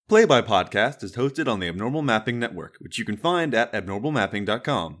Play By Podcast is hosted on the Abnormal Mapping Network, which you can find at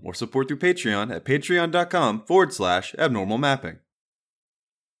abnormalmapping.com or support through Patreon at patreon.com/abnormalmapping.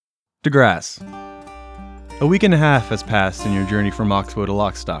 DeGrasse. A week and a half has passed in your journey from Oxbow to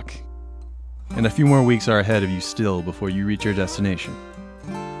Lockstock, and a few more weeks are ahead of you still before you reach your destination.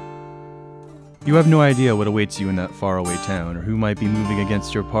 You have no idea what awaits you in that faraway town or who might be moving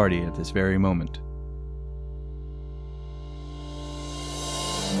against your party at this very moment.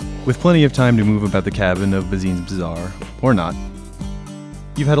 With plenty of time to move about the cabin of Bazine's Bazaar, or not,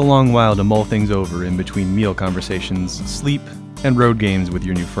 you've had a long while to mull things over in between meal conversations, sleep, and road games with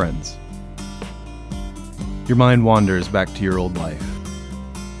your new friends. Your mind wanders back to your old life,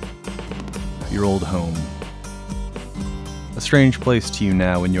 your old home. A strange place to you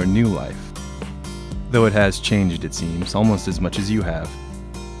now in your new life, though it has changed, it seems, almost as much as you have.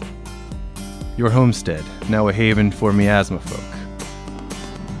 Your homestead, now a haven for miasma folk.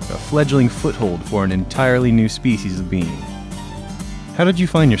 A fledgling foothold for an entirely new species of being. How did you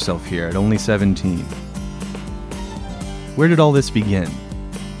find yourself here at only 17? Where did all this begin?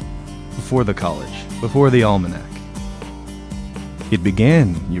 Before the college, before the almanac. It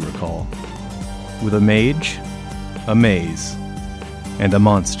began, you recall, with a mage, a maze, and a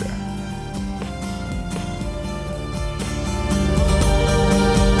monster.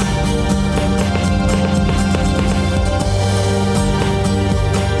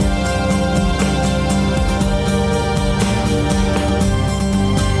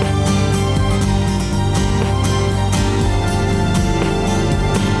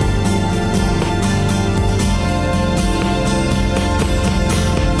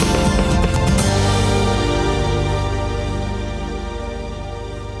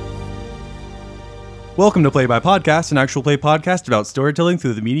 Welcome to Play By Podcast, an actual play podcast about storytelling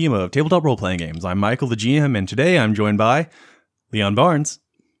through the medium of tabletop role-playing games. I'm Michael, the GM, and today I'm joined by Leon Barnes,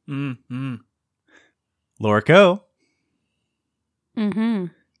 Laura Coe, and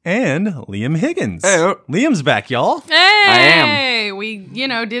Liam Higgins. Hey, Liam's back, y'all. Hey, I am. We,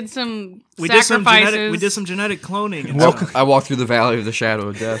 did some We did sacrifices. some genetic cloning. And Welcome. stuff. I walked through the valley of the shadow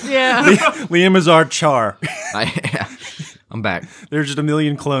of death. Yeah. Liam is our char. I'm back. There's just a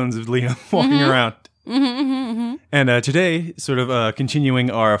million clones of Liam walking around. And today, sort of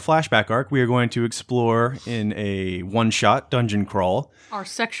continuing our flashback arc, we are going to explore in a one-shot dungeon crawl. Our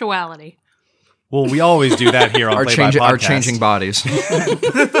sexuality. Well, we always do that here on Play By Podcast. Our changing bodies.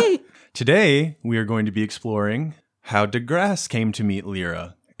 Today, we are going to be exploring how DeGrasse came to meet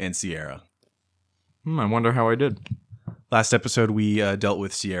Lyra and Sierra. I wonder how I did. Last episode, we dealt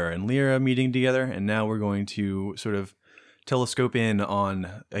with Sierra and Lyra meeting together, and now we're going to sort of telescope in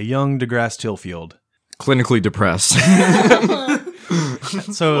on a young DeGrasse Tillfield. Clinically depressed.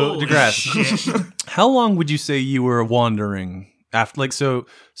 So, DeGrasse, how long would you say you were wandering after? Like, so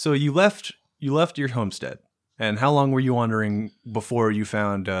you left your homestead, and how long were you wandering before you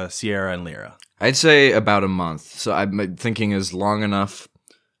found Sierra and Lyra? I'd say about a month. So I'm thinking is long enough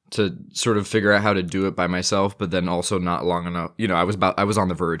to sort of figure out how to do it by myself, but then also not long enough. I was on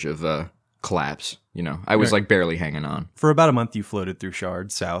the verge of collapse. I was like barely hanging on. For about a month, you floated through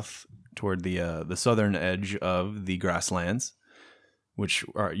Shard south toward the southern edge of the grasslands, which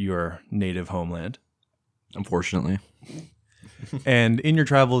are your native homeland. Unfortunately. And in your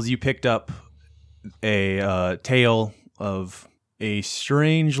travels, you picked up a tale of a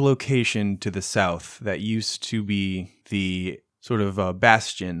strange location to the south that used to be the sort of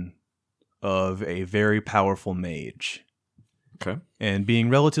bastion of a very powerful mage. Okay. And being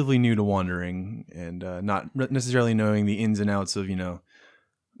relatively new to wandering and not necessarily knowing the ins and outs of,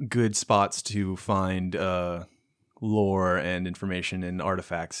 good spots to find lore and information and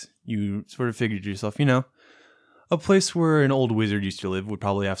artifacts, you sort of figured to yourself, a place where an old wizard used to live would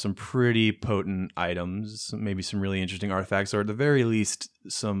probably have some pretty potent items, maybe some really interesting artifacts, or at the very least,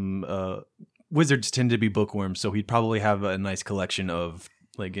 some wizards tend to be bookworms, so he'd probably have a nice collection of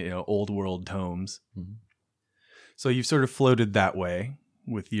old world tomes. Mm-hmm. So you've sort of floated that way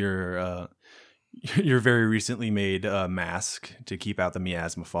with your very recently made mask to keep out the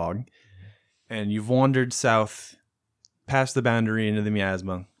miasma fog. And you've wandered south past the boundary into the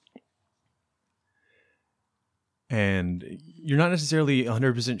miasma. And you're not necessarily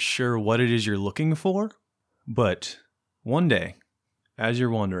 100% sure what it is you're looking for, but one day, as you're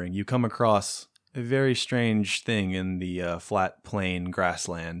wandering, you come across a very strange thing in the flat plain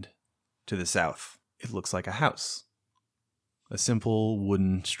grassland to the south. It looks like a house. A simple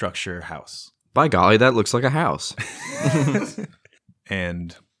wooden structure house. By golly, that looks like a house.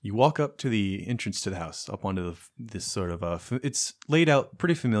 And you walk up to the entrance to the house, up onto this sort of it's laid out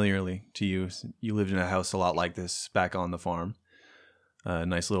pretty familiarly to you. You lived in a house a lot like this back on the farm. A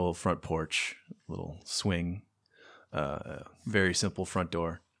nice little front porch, little swing, very simple front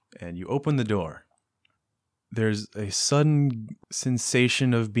door. And you open the door. There's a sudden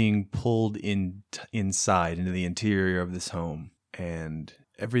sensation of being pulled inside into the interior of this home. And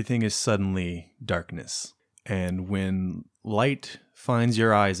everything is suddenly darkness. And when light finds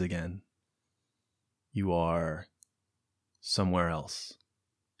your eyes again, you are somewhere else.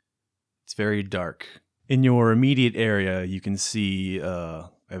 It's very dark. In your immediate area, you can see a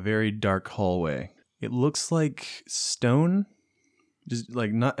very dark hallway. It looks like stone, just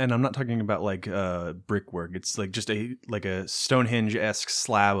like not, and I'm not talking about like brickwork. It's like just a Stonehenge-esque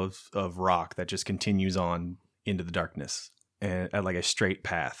slab of rock that just continues on into the darkness and at like a straight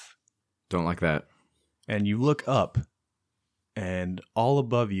path. Don't like that. And you look up, and all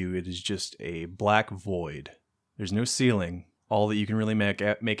above you, it is just a black void. There's no ceiling. All that you can really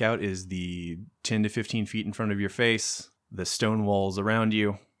make out is the 10 to 15 feet in front of your face, the stone walls around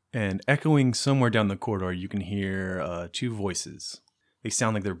you, and echoing somewhere down the corridor, you can hear two voices. They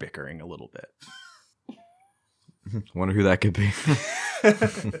sound like they're bickering a little bit. Wonder who that could be.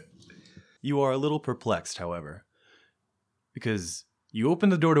 You are a little perplexed, however, because you open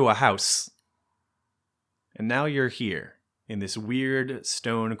the door to a house, and now you're here in this weird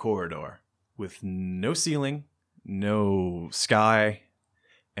stone corridor with no ceiling, no sky,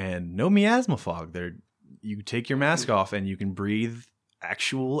 and no miasma fog. There, you take your mask off and you can breathe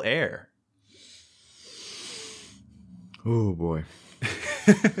actual air. Oh boy.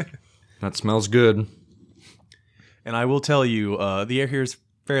 That smells good. And I will tell you, the air here is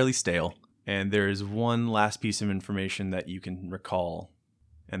fairly stale, and there is one last piece of information that you can recall,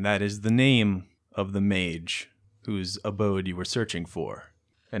 and that is the name of the mage whose abode you were searching for,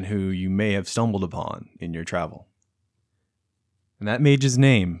 and who you may have stumbled upon in your travel. And that mage's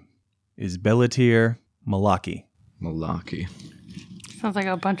name is Bellatir Malaki. Malaki. Sounds like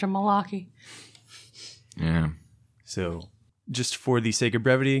a bunch of malarkey. Yeah. So, just for the sake of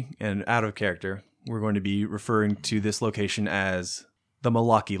brevity and out of character, we're going to be referring to this location as the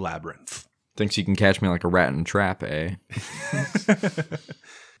Malaki Labyrinth. Thinks you can catch me like a rat in a trap, eh?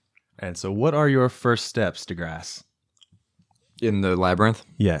 And so, what are your first steps, DeGrasse? In the labyrinth?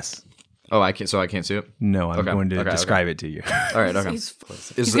 Yes. Oh, I can't see it? No, I'm Okay, going to okay, describe it to you. All right, okay.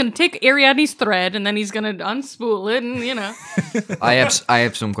 He's going to take Ariadne's thread, and then he's going to unspool it, and, you know. I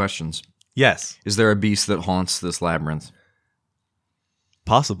have some questions. Yes. Is there a beast that haunts this labyrinth?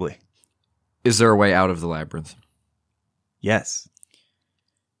 Possibly. Is there a way out of the labyrinth? Yes.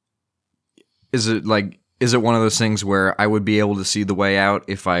 Is it one of those things where I would be able to see the way out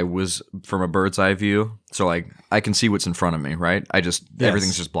if I was from a bird's eye view? So like I can see what's in front of me, right?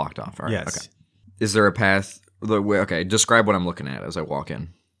 Everything's just blocked off. All right. Yes. Okay. Is there a path? Okay, describe what I'm looking at as I walk in.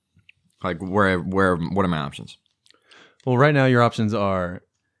 Like what are my options? Well, right now your options are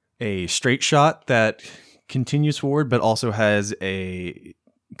a straight shot that continues forward, but also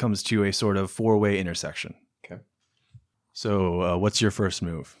comes to a sort of four-way intersection. Okay. So what's your first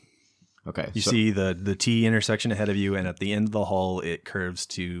move? Okay. You see the T intersection ahead of you, and at the end of the hall, it curves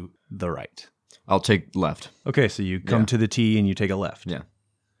to the right. I'll take left. Okay, so you come to the T and you take a left. Yeah.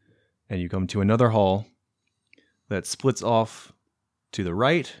 And you come to another hall that splits off to the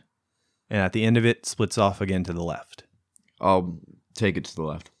right, and at the end of it, splits off again to the left. I'll take it to the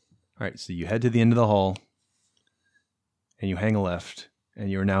left. All right, so you head to the end of the hall, and you hang a left, and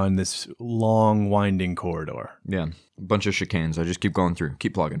you're now in this long, winding corridor. Yeah, a bunch of chicanes. I just keep going through,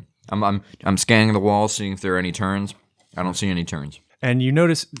 keep plugging. I'm scanning the walls, seeing if there are any turns. I don't see any turns. And you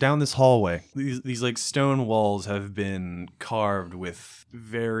notice down this hallway, these like stone walls have been carved with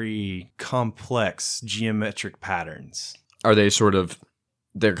very complex geometric patterns. Are they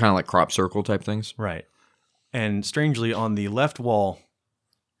they're kind of like crop circle type things? Right. And strangely, on the left wall,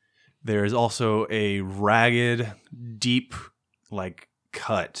 there is also a ragged, deep, like,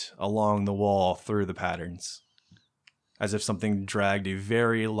 cut along the wall through the patterns, as if something dragged a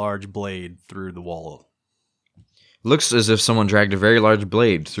very large blade through the wall. Looks as if someone dragged a very large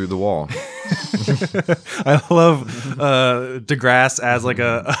blade through the wall. I love DeGrasse as like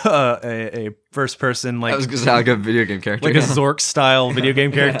a first person, like, I was going to say like a video game character. like a Zork style video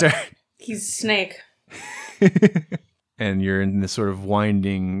game character. He's Snake. And you're in this sort of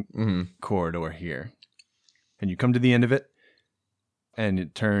winding corridor here, and you come to the end of it, and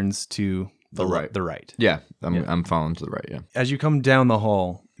it turns to the right. The right. Yeah, I'm following to the right. Yeah. As you come down the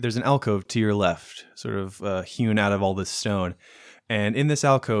hall, there's an alcove to your left, sort of hewn out of all this stone. And in this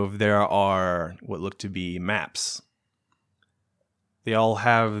alcove, there are what look to be maps. They all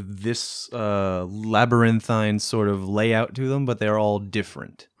have this labyrinthine sort of layout to them, but they're all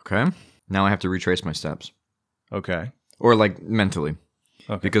different. Okay. Now I have to retrace my steps. Okay. Or like mentally.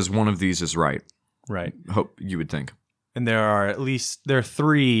 because one of these is right. Right. Hope you would think. And there are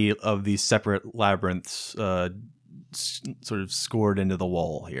 3 of these separate labyrinths sort of scored into the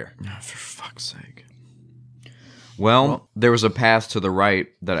wall here. Oh, for fuck's sake. Well, there was a path to the right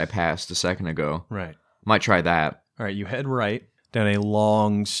that I passed a second ago. Right. Might try that. All right, you head right down a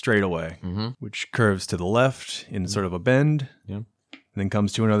long straightaway, which curves to the left in sort of a bend. Yeah. And then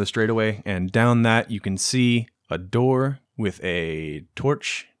comes to another straightaway, and down that you can see a door with a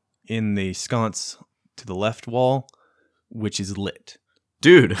torch in the sconce to the left wall, which is lit.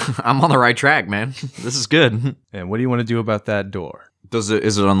 Dude, I'm on the right track, man. This is good. And what do you want to do about that door? Is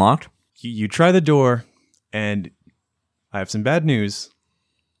it unlocked? You try the door, and I have some bad news.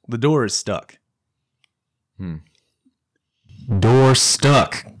 The door is stuck. Door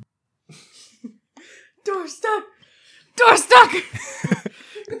stuck. Door stuck. Door stuck.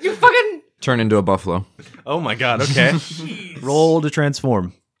 You fucking. Turn into a buffalo. Oh my god, okay. Roll to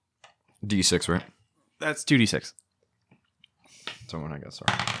transform. D6, right? That's 2d6. Someone I guess.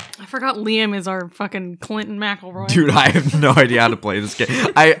 Sorry. I forgot Liam is our fucking Clinton McElroy. Dude, I have no idea how to play this game.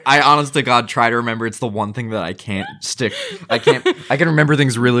 I honest to God try to remember. It's the one thing that I can't stick. I can remember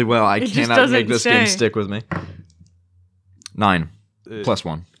things really well. I just cannot doesn't make this game stay. stick with me. 9 plus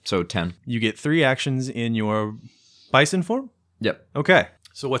 1, so 10. You get 3 actions in your bison form? Yep. Okay.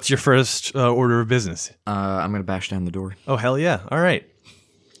 So what's your first order of business? I'm gonna bash down the door. Oh, hell yeah. All right.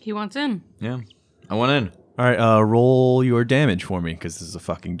 He wants in. Yeah, I went in. All right, roll your damage for me, because this is a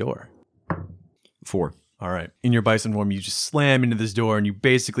fucking door. 4. All right. In your bison form, you just slam into this door, and you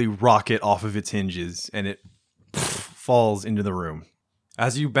basically rock it off of its hinges, and it falls into the room.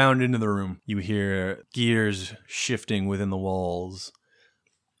 As you bound into the room, you hear gears shifting within the walls,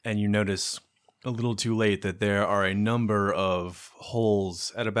 and you notice a little too late that there are a number of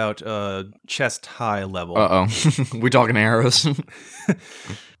holes at about chest-high level. Uh-oh. We talking arrows?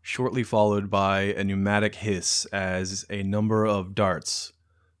 Shortly followed by a pneumatic hiss as a number of darts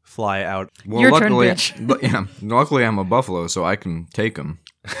fly out. Well, Your turn, luckily, bitch. luckily I'm a buffalo, so I can take them.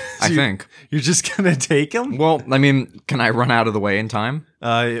 I think. You're just gonna take them? Well, I mean, can I run out of the way in time?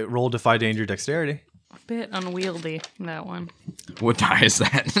 Roll Defy Danger Dexterity. Bit unwieldy, that one. What die is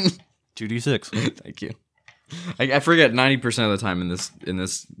that? 2d6. Thank you. I forget 90% of the time in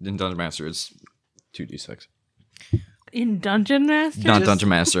Dungeon Master it's 2d6. In Dungeon Master? Not Dungeon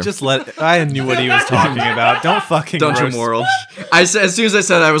Master. Just I knew what he was talking about. Don't fucking Dungeon roast. World. As soon as I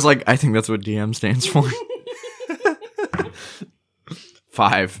said that, I was like, I think that's what DM stands for.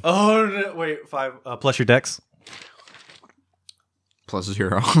 5 Oh, no, wait. 5 plus your dex. plus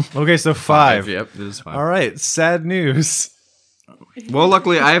 0. Okay, so 5. Yep, it is 5. All right, sad news. Well,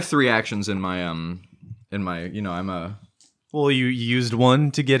 luckily I have 3 actions in my I'm a Well, you used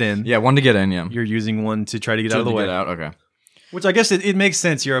 1 to get in. 1 to get in. Yeah, You're using 1 to try to get out of the to way. get out. Okay. Which I guess it makes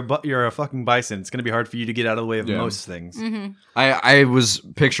sense. You're a fucking bison. It's going to be hard for you to get out of the way of Yeah. most things. I was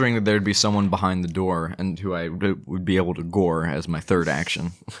picturing that there'd be someone behind the door and who I would be able to gore as my 3rd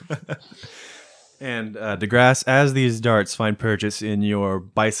action. And DeGrasse, as these darts find purchase in your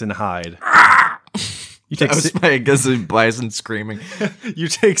bison hide, you take That was my guess of bison screaming. you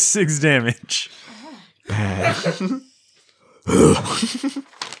take 6 damage.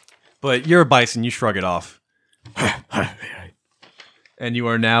 But you're a bison. You shrug it off. And you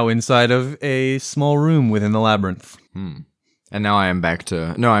are now inside of a small room within the labyrinth. And now I am back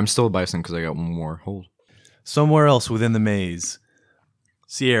to... No, I'm still a bison because I got 1 more hold. Somewhere else within the maze,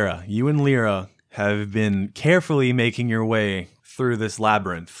 Sierra, you and Lyra have been carefully making your way through this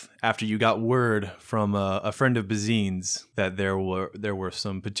labyrinth after you got word from a friend of Bazine's that there were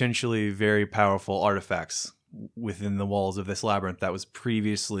some potentially very powerful artifacts within the walls of this labyrinth that was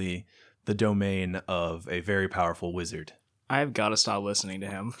previously the domain of a very powerful wizard. I've got to stop listening to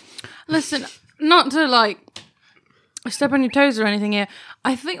him. Listen, not to step on your toes or anything here.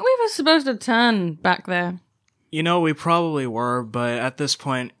 I think we were supposed to turn back there. You know, we probably were, but at this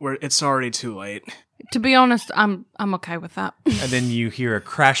point, it's already too late. To be honest, I'm okay with that. And then you hear a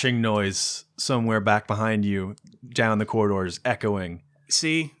crashing noise somewhere back behind you, down the corridors, echoing.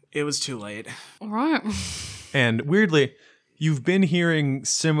 See, it was too late. All right. And weirdly, you've been hearing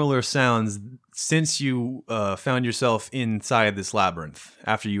similar sounds since you found yourself inside this labyrinth,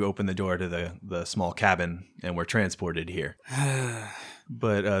 after you opened the door to the small cabin and were transported here.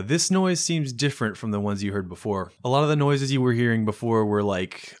 But this noise seems different from the ones you heard before. A lot of the noises you were hearing before were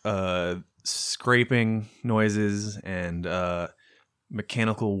like scraping noises and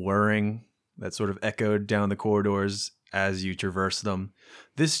mechanical whirring that sort of echoed down the corridors as you traverse them.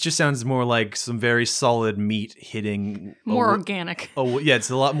 This just sounds more like some very solid meat hitting More organic. Oh yeah, it's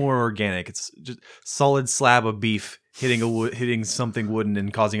a lot more organic. It's just solid slab of beef hitting something wooden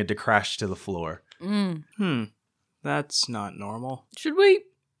and causing it to crash to the floor. That's not normal. Should we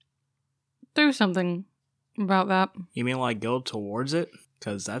do something about that? You mean like go towards it?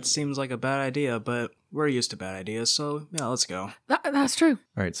 Because that seems like a bad idea, but we're used to bad ideas, so yeah, let's go. That's true.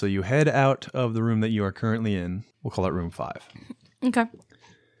 All right, so you head out of the room that you are currently in. We'll call it room 5. Okay.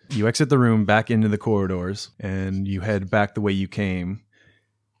 You exit the room back into the corridors, and you head back the way you came.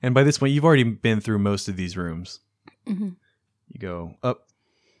 And by this point, you've already been through most of these rooms. Mm-hmm. You go up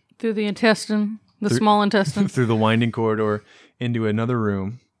Through the intestine, the small intestine. through the winding corridor into another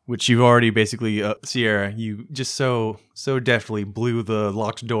room, which you've already basically, Sierra, you just so deftly blew the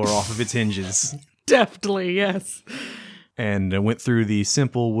locked door off of its hinges. Deftly, yes. And went through the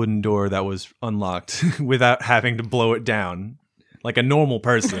simple wooden door that was unlocked without having to blow it down like a normal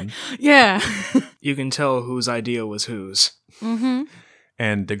person. Yeah. You can tell whose idea was whose. Mm-hmm.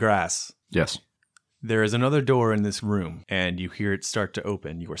 And DeGrasse, Yes. there is another door in this room, and you hear it start to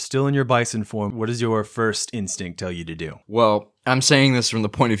open. You are still in your bison form. What does your first instinct tell you to do? Well, I'm saying this from the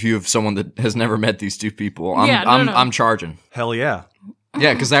point of view of someone that has never met these two people. Yeah, no. I'm charging. Hell yeah.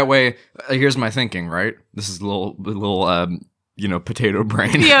 Yeah, because that way, here's my thinking, right? This is a little potato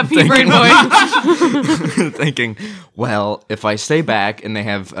brain. Yeah, pea brain boy. Thinking, well, if I stay back and they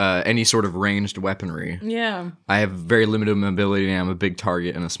have any sort of ranged weaponry, Yeah. I have very limited mobility and I'm a big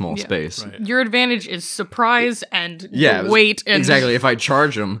target in a small space. Right. Your advantage is surprise and Yeah, weight and exactly. If I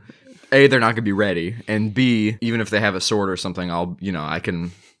charge them, A, they're not going to be ready, and B, even if they have a sword or something, I'll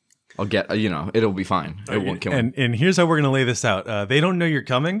get, it'll be fine. It won't kill me. And here's how we're going to lay this out. They don't know you're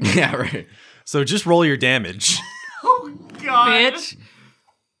coming, Yeah, right. so just roll your damage. bitch.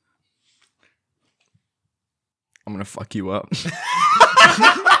 I'm going to fuck you up.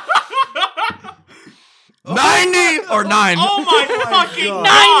 90 or 9. Oh my fucking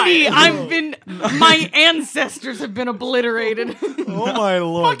 90! My ancestors have been obliterated. Oh my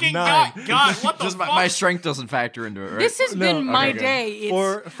lord, fucking God, what the Just fuck? my strength doesn't factor into it, right? This has been my okay, good. day.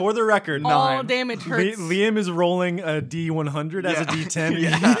 It's For the record, all 9. damage hurts. Liam is rolling a D100 as a D10.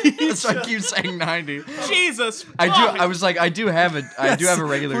 Yeah. That's why I keep saying 90. Jesus. I do. fuck. I was like, I do have a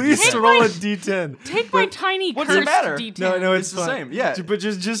regular. Please D10. roll a D10. Take my tiny What does it cursed matter? D10. No, it's It's the fine. same, yeah. But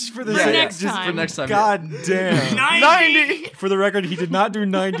just for the Yeah, sake, yeah. next just time. For next time. God damn. 90. For the record, he did not do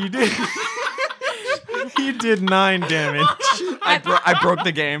 90 damage. He did 9 damage. I broke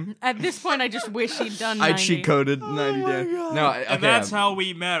the game. At this point, I just wish he'd done 90. I cheat coded 90 damage. No, okay. And that's how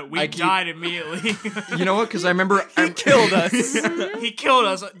we met. We I keep- died immediately. You know what? Because I remember Killed us. He killed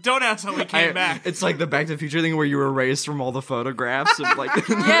us. Don't ask how we came back. It's like the Back to the Future thing where you were erased from all the photographs of like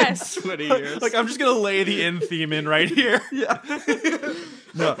Yes. 20 years. Like, I'm just going to lay the end theme in right here.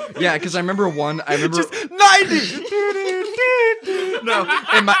 No, yeah, because I remember 90. No,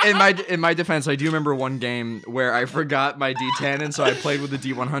 in my defense, I do remember one game where I forgot my D10, and so I played with the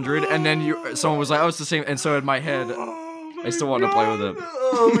D100, and then someone was like, "Oh, it's the same," and so in my head, I still wanted to play with it.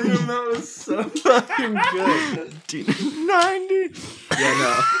 Oh, man, that was so fucking good. 90. Yeah,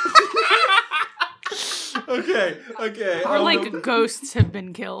 no. Okay. Or like ghosts have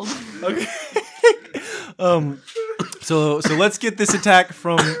been killed. Okay. So let's get this attack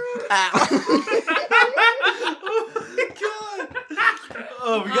from.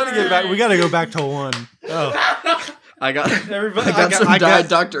 Oh, we gotta get back. We gotta go back to 1. Oh, I got everybody. I got some Diet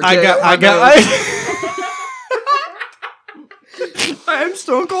Dr. K. I am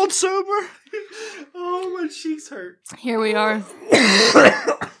stone cold sober. Oh, my cheeks hurt. Here we are.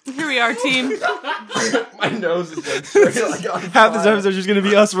 Here we are, team. My nose is dead straight. Like on Half this fire. episode is just gonna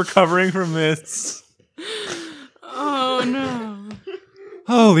be us recovering from this. Oh no.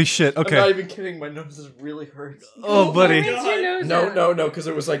 Holy shit. I'm not Okay. even kidding. My nose is really hurts. Oh, buddy. No, because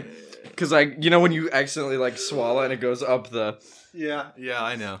it was like, because when you accidentally like swallow and it goes up the. Yeah,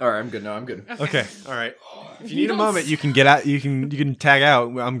 I know. All right, I'm good now. I'm good. Okay, all right. If you need a moment, you can get out. You can tag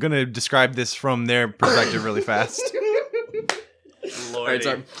out. I'm gonna describe this from their perspective really fast. All right,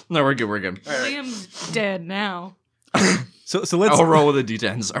 sorry. No, we're good. We're good. Liam's dead now. So let's I'll roll with a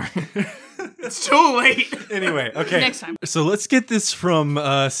D10. Sorry. It's too late. anyway. Okay. Next time. So let's get this from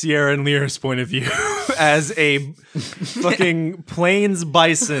Sierra and Lyra's point of view as a fucking plains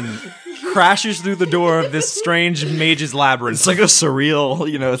bison crashes through the door of this strange mage's labyrinth. It's like a surreal.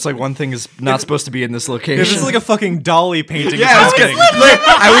 It's like one thing is not supposed to be in this location. This is like a fucking dolly painting. Yeah, of it's good. something.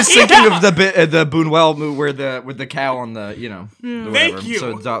 I was thinking of the Boonwell move where with the cow on the the whatever. Thank you.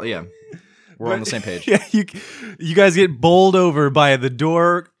 So yeah. We're on the same page. Yeah, you guys get bowled over by the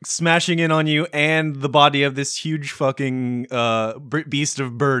door smashing in on you and the body of this huge fucking beast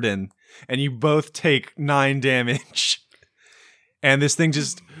of burden, and you both take 9 damage. And this thing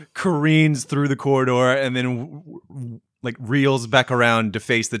just careens through the corridor and then like reels back around to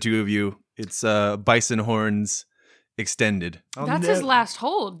face the two of you. It's bison horns extended. That's his last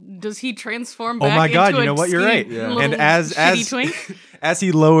hold. Does he transform back Oh my god, into you know a what? You're right. skinny Yeah. little And as shitty twink? as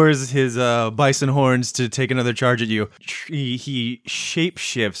he lowers his bison horns to take another charge at you, he shape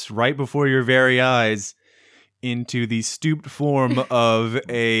shifts right before your very eyes into the stooped form of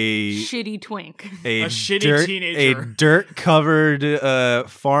a Shitty twink. A shitty teenager. a dirt covered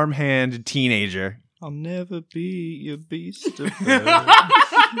farmhand teenager. I'll never be your beast of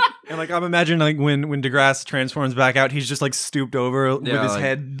And like I'm imagining like when DeGrasse transforms back out, he's just like stooped over with his like-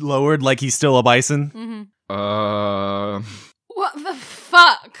 head lowered like he's still a bison. Mm-hmm. What the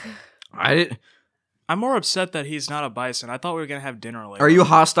fuck? I'm more upset that he's not a bison. I thought we were gonna have dinner later. Are you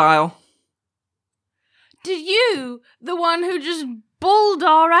hostile? Did you, the one who just bowled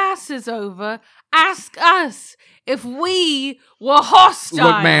our asses over, ask us if we were hostile?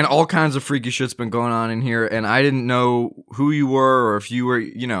 Look, man, all kinds of freaky shit's been going on in here, and I didn't know who you were or if you were,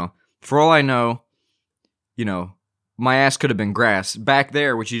 for all I know, my ass could have been grass. Back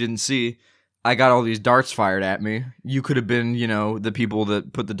there, which you didn't see, I got all these darts fired at me. You could have been, the people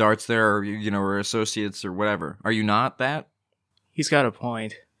that put the darts there or, or associates or whatever. Are you not that? He's got a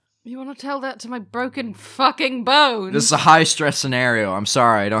point. You want to tell that to my broken fucking bones? This is a high-stress scenario. I'm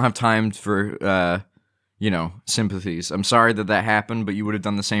sorry. I don't have time for, sympathies. I'm sorry that happened, but you would have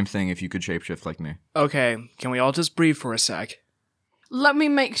done the same thing if you could shapeshift like me. Okay, can we all just breathe for a sec? Let me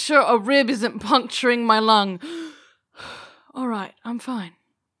make sure a rib isn't puncturing my lung. All right, I'm fine.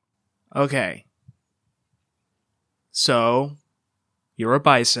 Okay. So, you're a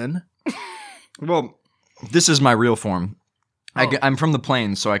bison. Well, this is my real form. Oh. I'm from the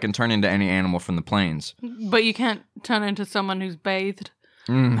plains, so I can turn into any animal from the plains. But you can't turn into someone who's bathed.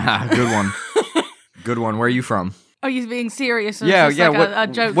 Good one. Good one. Where are you from? Are you being serious? Or Yeah, is this yeah. like What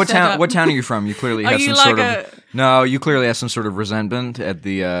a joke What set town? up? What town are you from? You clearly Are have you some like sort of. No, you clearly have some sort of resentment at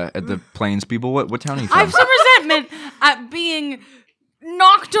the plains people. What town are you from? I have some resentment at being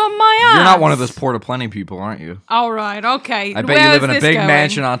knocked on my ass. You're not one of those Port of Plenty people, aren't you? All right, okay. I bet Where you live is in a this big going?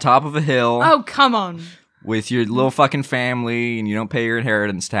 mansion on top of a hill Oh, come on. with your little fucking family, and you don't pay your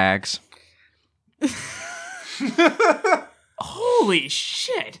inheritance tax. Holy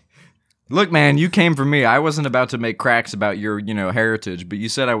shit! Look, man, you came for me. I wasn't about to make cracks about your, heritage, but you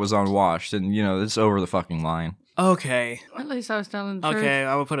said I was unwashed, and, it's over the fucking line. Okay. At least I was telling the truth. Okay,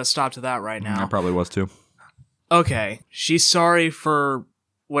 I will put a stop to that right I now. probably was too. Okay, she's sorry for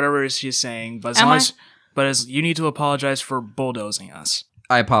whatever she's saying, but Am I? as you need to apologize for bulldozing us.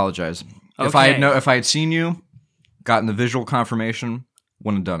 I apologize. If I had seen you, gotten the visual confirmation,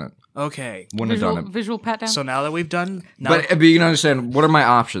 wouldn't have done it. Okay. Wouldn't have done it. Visual pat down. So now that we've done, But you can understand, what are my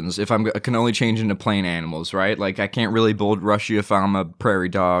options if I can only change into plain animals, right? Like, I can't really bull rush you if I'm a prairie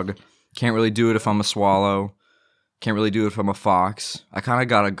dog. Can't really do it if I'm a swallow. Can't really do it if I'm a fox. I kind of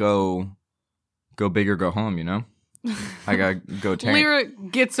gotta go big or go home, I gotta go tank. Lyra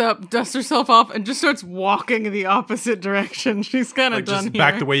gets up, dusts herself off, and just starts walking in the opposite direction. She's kind of Like done just here.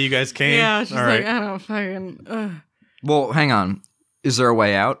 back the way you guys came. Yeah, she's All like, right. I don't fucking... Well, hang on. Is there a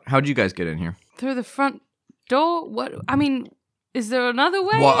way out? How'd you guys get in here? Through the front door? What? I mean, is there another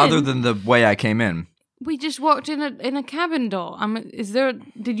way Well, in? other than the way I came in. We just walked in a cabin door.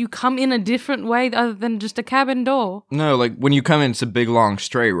 Did you come in a different way other than just a cabin door? No, like when you come in, it's a big long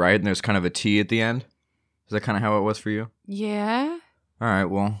straight, right? And there's kind of a T at the end. Is that kind of how it was for you? Yeah. All right,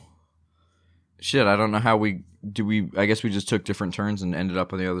 well, shit, I don't know how I guess we just took different turns and ended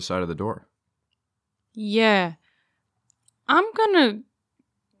up on the other side of the door. Yeah. I'm gonna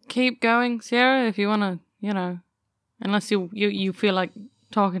keep going, Sierra, if you wanna, unless you feel like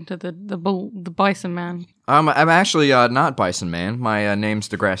talking to the bison man. I'm actually not Bison Man. My name's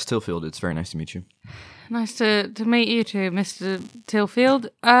DeGrasse Tillfield. It's very nice to meet you. Nice to meet you too, Mr. Tillfield.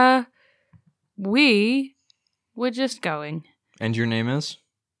 We're just going. And your name is?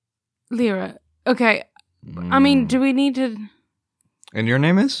 Lyra. Okay. I mean, do we need to... And your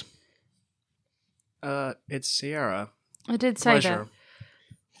name is? it's Sierra. I did say Pleasure.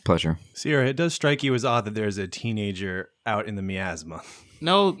 Pleasure. Sierra, it does strike you as odd that there's a teenager out in the miasma.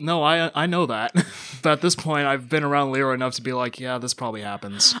 No, I know that. But at this point, I've been around Lyra enough to be like, yeah, this probably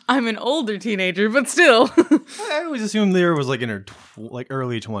happens. I'm an older teenager, but still. I always assumed Lyra was like in her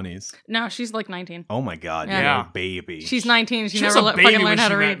early 20s. No, she's like 19. Oh my god, Yeah. you're a baby. She's 19. She, She was never a baby fucking when learned how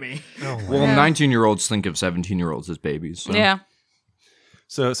she to met read. me. Oh my Well, Yeah. 19-year-olds think of 17-year-olds as babies. So. Yeah.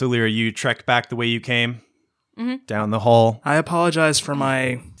 So Lyra, you trekked back the way you came, Mhm. down the hall. I apologize for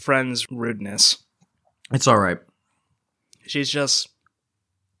my friend's rudeness. It's all right. She's just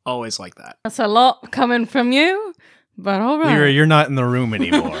always like that. That's a lot coming from you, but all right. Lyra, you're not in the room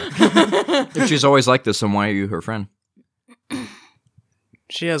anymore. If she's always like this, then why are you her friend?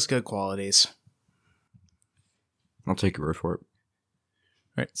 She has good qualities. I'll take your word for it.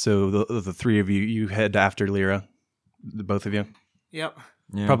 Right. So the three of you head after Lyra, the both of you. Yep.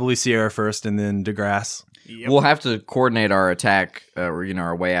 Yeah. Probably Sierra first, and then DeGrasse. Yep. We'll have to coordinate our attack, or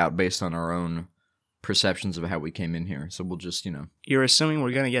our way out based on our own perceptions of how we came in here. So we'll just, You're assuming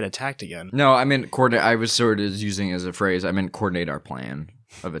we're gonna get attacked again. No, I meant coordinate. I was sort of using it as a phrase. I meant coordinate our plan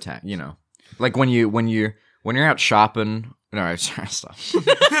of attack. Like when you're out shopping. No, I stop. No,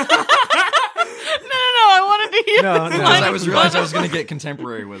 I wanted to hear No, this no. line I of realized I was going to get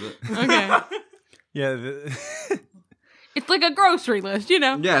contemporary with it. Okay. Yeah. It's like a grocery list,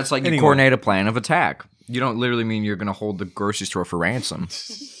 Yeah, it's like you Anyway. coordinate a plan of attack. You don't literally mean you're going to hold the grocery store for ransom.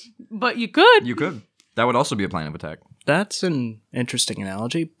 But you could. You could. That would also be a plan of attack. That's an interesting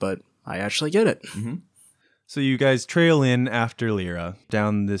analogy, but I actually get it. So you guys trail in after Lyra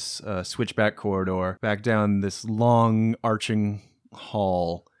down this switchback corridor, back down this long arching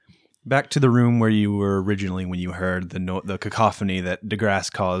hall, back to the room where you were originally when you heard the cacophony that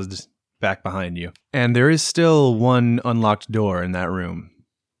DeGrasse caused back behind you. And there is still one unlocked door in that room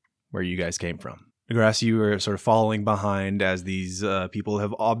where you guys came from. DeGrasse, you are sort of following behind as these people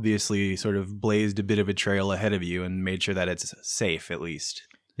have obviously sort of blazed a bit of a trail ahead of you and made sure that it's safe at least.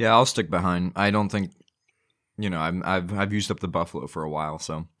 Yeah, I'll stick behind. I don't think, I've used up the buffalo for a while,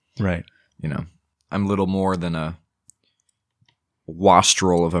 so, Right. I'm little more than a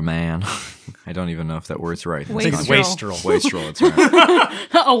wastrel of a man. I don't even know if that word's right. Wait. It's Wastrel. wastrel. Wastrel, that's right.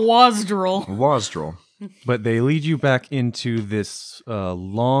 A wasdrel. Wastrel. But they lead you back into this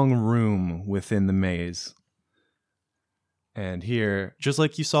long room within the maze. And here, just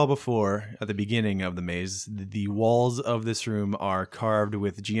like you saw before at the beginning of the maze, the walls of this room are carved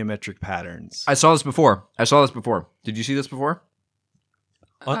with geometric patterns. I saw this before. Did you see this before?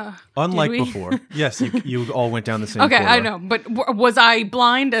 Unlike did we? before. Yes, you all went down the same Okay, corridor. I know, but was I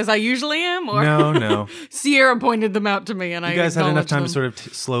blind as I usually am? Or No. Sierra pointed them out to me, and You I guys had enough acknowledged time them. to sort of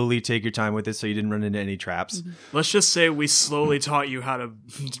slowly take your time with it so you didn't run into any traps. Let's just say we slowly taught you how to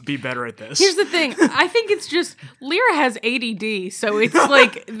be better at this. Here's the thing. I think it's just Lyra has ADD, so it's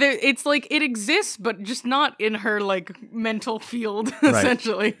like it exists, but just not in her like mental field,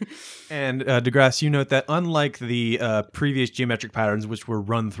 essentially. And DeGrasse, you note that unlike the previous geometric patterns, which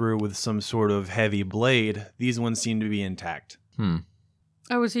were run through with some sort of heavy blade, these ones seem to be intact. Oh,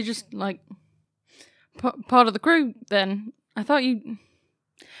 was he just like part of the crew then? I thought you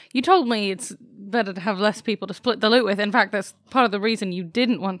told me it's better to have less people to split the loot with. In fact, that's part of the reason you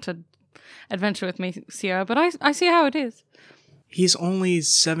didn't want to adventure with me, Sierra, but I see how it is. He's only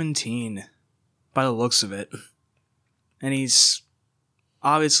 17, by the looks of it. And he's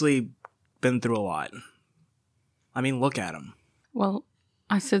obviously been through a lot. I mean, look at him. Well,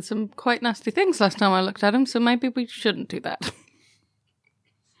 I said some quite nasty things last time I looked at him, so maybe we shouldn't do that.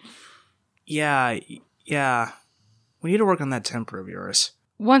 Yeah. We need to work on that temper of yours.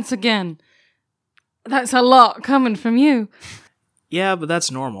 Once again, that's a lot coming from you. Yeah, but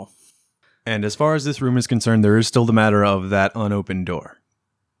that's normal. And as far as this room is concerned, there is still the matter of that unopened door.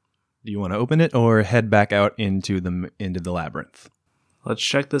 Do you want to open it or head back out into the labyrinth? Let's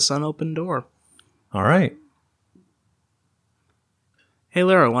check this unopened door. All right. Hey,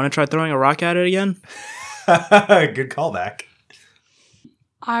 Lyra, want to try throwing a rock at it again? Good callback.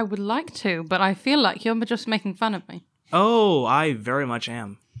 I would like to, but I feel like you're just making fun of me. Oh, I very much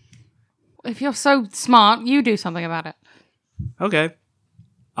am. If you're so smart, you do something about it. Okay.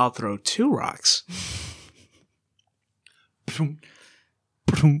 I'll throw 2 rocks.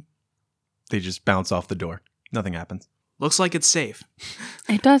 They just bounce off the door. Nothing happens. Looks like it's safe.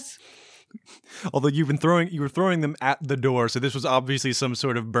 It does. Although you were throwing them at the door, so this was obviously some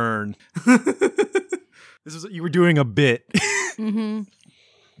sort of burn. You were doing a bit. Mm-hmm.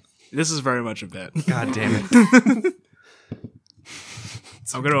 This is very much a bit. God damn it.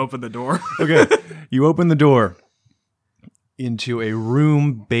 I'm going to open the door. Okay. You open the door into a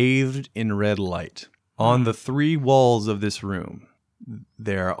room bathed in red light. On the 3 walls of this room,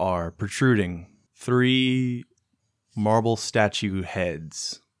 there are protruding 3 marble statue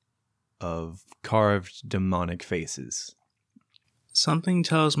heads of carved demonic faces. Something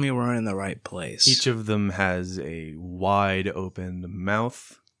tells me we're in the right place. Each of them has a wide open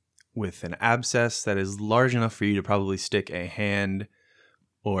mouth with an abscess that is large enough for you to probably stick a hand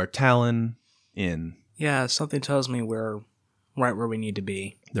or talon in. Yeah, something tells me we're right where we need to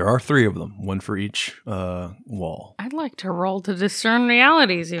be. There are 3 of them, one for each wall. I'd like to roll to discern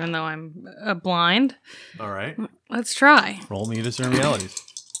realities, even though I'm blind. All right. Let's try. Roll me to discern realities.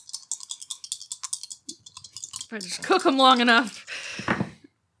 If I just cook them long enough.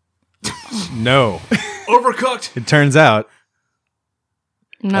 No. Overcooked! It turns out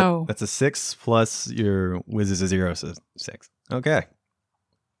No. that's a 6 plus your whiz is a 0, so 6. Okay.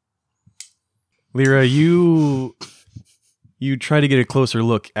 Lyra, you try to get a closer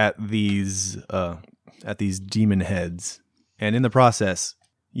look at these demon heads, and in the process,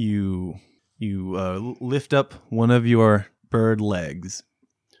 you lift up one of your bird legs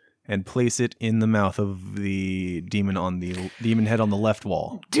and place it in the mouth of the demon head on the left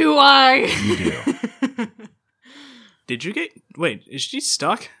wall. Do I? You do. Did you get... Wait, is she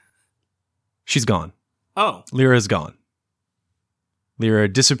stuck? She's gone. Oh. Lyra's gone. Lyra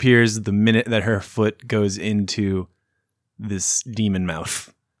disappears the minute that her foot goes into this demon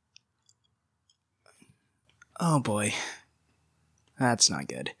mouth. Oh boy. That's not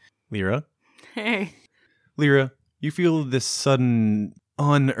good. Lyra? Hey. Lyra, you feel this sudden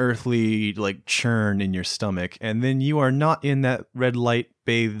unearthly churn in your stomach, and then you are not in that red light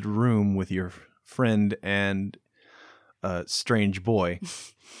bathed room with your friend and strange boy.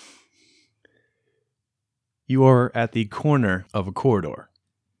 You are at the corner of a corridor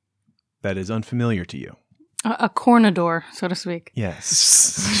that is unfamiliar to you. A cornador, so to speak.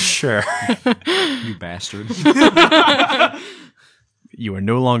 Yes, sure. You bastard. You are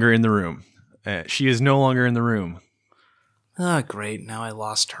no longer in the room. She is no longer in the room. Ah, great. Now I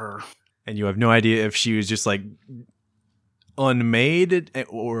lost her. And you have no idea if she was just unmade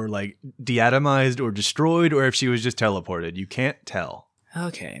or deatomized or destroyed, or if she was just teleported. You can't tell.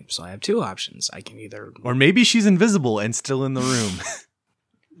 Okay, so I have 2 options. I can either... Or maybe she's invisible and still in the room.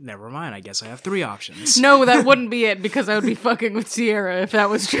 Never mind, I guess I have 3 options. No, that wouldn't be it, because I would be fucking with Sierra if that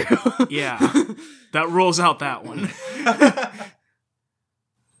was true. Yeah, that rules out that one.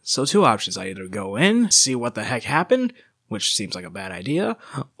 So 2 options. I either go in, see what the heck happened, which seems like a bad idea,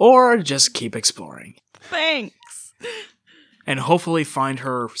 or just keep exploring. Thanks. And hopefully find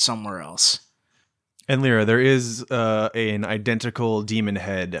her somewhere else. And Lyra, there is an identical demon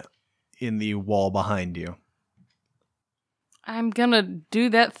head in the wall behind you. I'm gonna do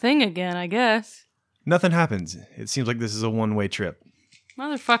that thing again, I guess. Nothing happens. It seems like this is a one-way trip.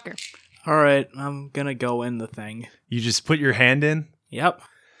 Motherfucker. Alright, I'm gonna go in the thing. You just put your hand in. Yep.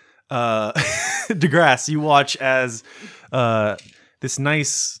 DeGrasse, you watch as this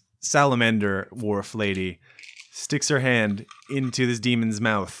nice salamander wharf lady sticks her hand into this demon's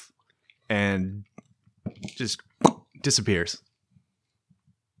mouth and just disappears.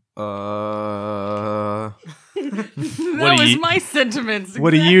 That What do was you- my sentiments.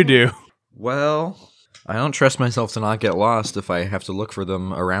 What do you do? Well, I don't trust myself to not get lost if I have to look for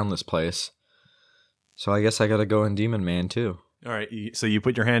them around this place. So I guess I gotta go in Demon Man too. All right, so you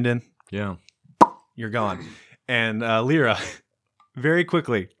put your hand in. Yeah. You're gone. And Lyra, very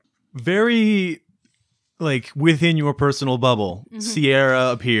quickly, very within your personal bubble,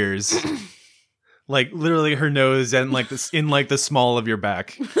 Sierra appears. Literally her nose and in the small of your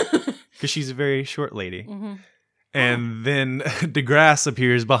back. Because she's a very short lady. Mm-hmm. And then DeGrasse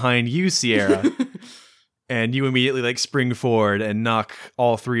appears behind you, Sierra. And you immediately spring forward and knock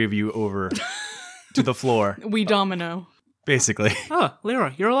all 3 of you over to the floor. We domino. Basically. Oh,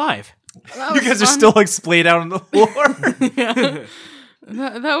 Lyra, you're alive. That You was guys are fun. still splayed out on the floor. Yeah.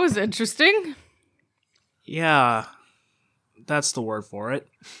 That was interesting. Yeah, that's the word for it.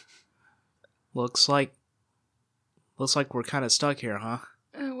 Looks like we're kind of stuck here, huh?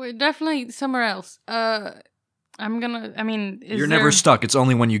 We're definitely somewhere else. I'm gonna. I mean, You're never stuck. It's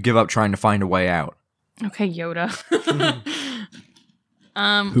only when you give up trying to find a way out. Okay, Yoda.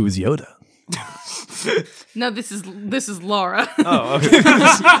 Who's Yoda? No, this is Laura. Oh, okay.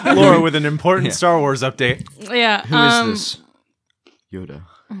 Laura with an important Star Wars update. Yeah. Who is this? Yoda.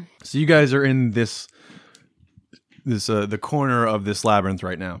 So you guys are in this the corner of this labyrinth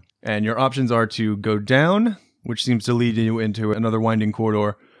right now, and your options are to go down, which seems to lead you into another winding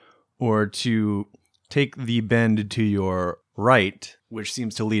corridor, or to take the bend to your right, which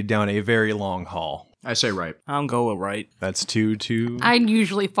seems to lead down a very long hall. I say right. I'll go with right. That's 2 to... I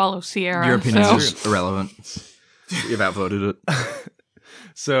usually follow Sierra. Your opinion so. is irrelevant. You've outvoted it.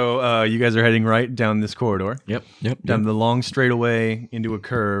 So you guys are heading right down this corridor, Yep. down the long straightaway into a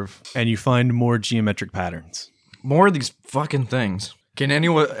curve, and you find more geometric patterns. More of these fucking things. Can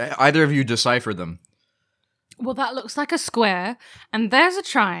either of you decipher them? Well, that looks like a square, and there's a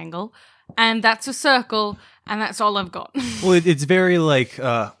triangle, and that's a circle, and that's all I've got. Well, it's very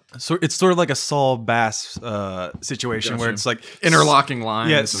So it's sort of like a Saul Bass situation where Gotcha. it's like Interlocking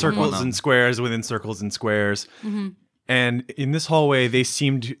lines. Yeah, and circles whatnot. and squares within circles and squares. Mm-hmm. And in this hallway, they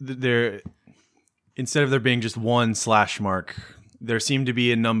seemed instead of there being just one slash mark, there seemed to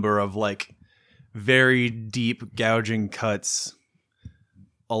be a number of like very deep gouging cuts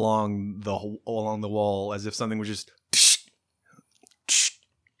along the wall, as if something was just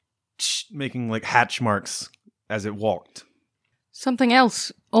making like hatch marks as it walked. Something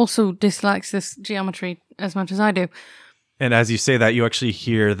else also dislikes this geometry as much as I do. And as you say that, you actually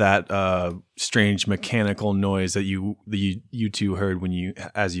hear that strange mechanical noise that you two heard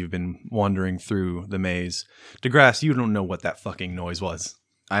as you've been wandering through the maze. DeGrasse, you don't know what that fucking noise was.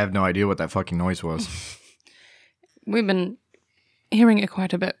 I have no idea what that fucking noise was. We've been hearing it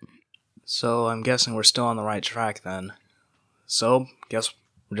quite a bit. So I'm guessing we're still on the right track then. So, guess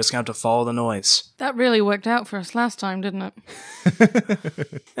we're just going to have to follow the noise. That really worked out for us last time, didn't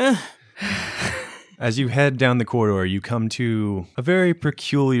it? As you head down the corridor, you come to a very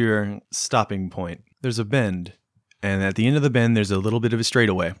peculiar stopping point. There's a bend, and at the end of the bend, there's a little bit of a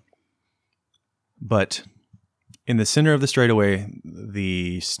straightaway. But in the center of the straightaway,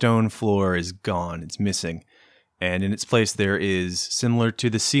 the stone floor is gone. It's missing. And in its place, there is, similar to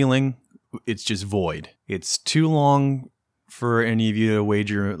the ceiling, it's just void. It's too long for any of you to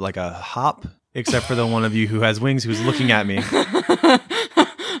wager like a hop, except for the one of you who has wings who's looking at me.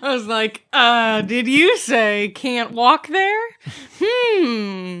 I was like, did you say can't walk there?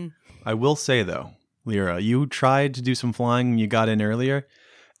 I will say, though, Lyra, you tried to do some flying when you got in earlier,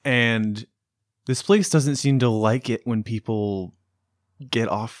 and this place doesn't seem to like it when people get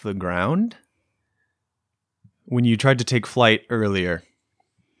off the ground. When you tried to take flight earlier,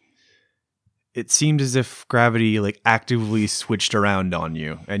 it seemed as if gravity like actively switched around on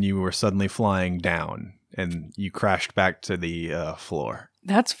you, and you were suddenly flying down, and you crashed back to the floor.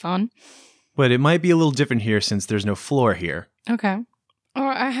 That's fun. But it might be a little different here since there's no floor here. Okay.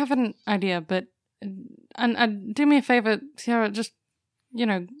 Or I have an idea, but do me a favor, Sierra, just,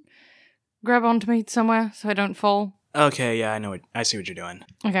 grab onto me somewhere so I don't fall. Okay, yeah, I see what you're doing.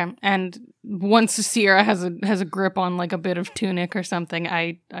 Okay, and once Sierra has a grip on like a bit of tunic or something,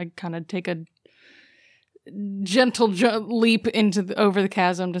 I kind of take a gentle leap over the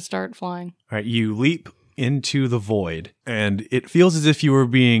chasm to start flying. All right, you leap into the void, and it feels as if you were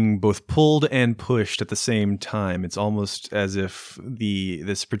being both pulled and pushed at the same time. It's almost as if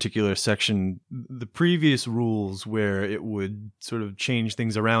this particular section, the previous rules where it would sort of change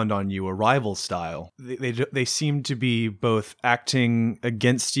things around on you, arrival style, they seem to be both acting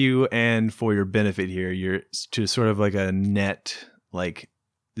against you and for your benefit here. You're to sort of like a net like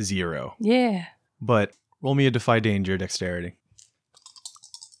 0. Yeah. But roll me a defy danger dexterity.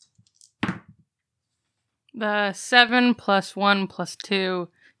 The 7 + 1 + 2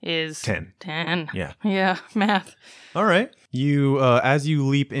 is 10. 10. Yeah. Yeah, math. All right. You, as you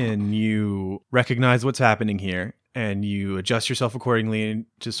leap in, you recognize what's happening here, and you adjust yourself accordingly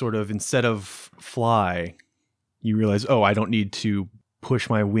to sort of, instead of fly, you realize, oh, I don't need to push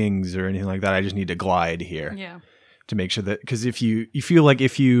my wings or anything like that. I just need to glide here. Yeah. To make sure that, because if you feel like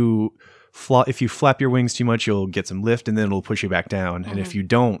if you flap your wings too much, you'll get some lift, and then it'll push you back down. And if you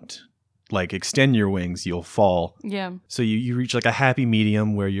don't, like extend your wings, you'll fall. Yeah. So you reach like a happy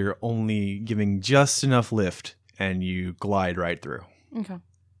medium where you're only giving just enough lift, and you glide right through. Okay.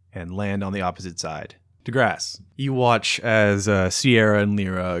 And land on the opposite side. DeGrasse, you watch as Sierra and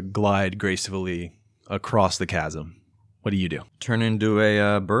Lyra glide gracefully across the chasm. What do you do? Turn into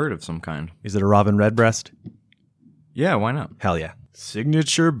a bird of some kind. Is it a robin redbreast? Yeah, why not? Hell yeah.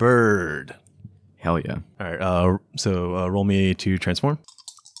 Signature bird. Hell yeah. All right. So roll me to transform.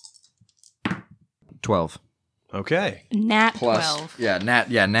 12. Okay. Nat Plus, 12.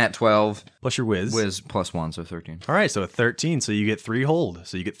 nat 12. Plus your whiz. Whiz plus 1, so 13. All right. So a 13. So you get 3 hold.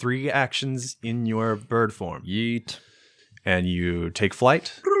 So you get 3 actions in your bird form. Yeet. And you take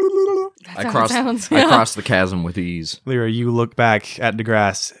flight. I crossed the chasm with ease. Lyra, you look back at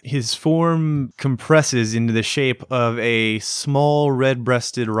DeGrasse. His form compresses into the shape of a small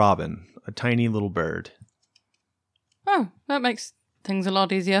red-breasted robin, a tiny little bird. Oh, that makes things a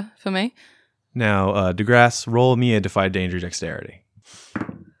lot easier for me. Now, DeGrasse, roll me a defy danger dexterity.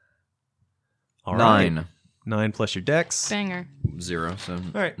 All right. 9. 9 plus your dex. Banger. 0, so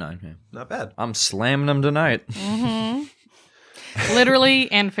All right. 9. Yeah. Not bad. I'm slamming them tonight. Mm-hmm.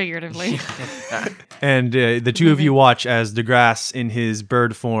 Literally and figuratively. And the two of you watch as DeGrasse, in his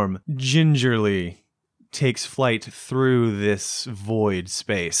bird form, gingerly takes flight through this void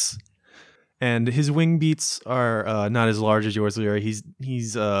space. And his wing beats are not as large as yours, Lyra.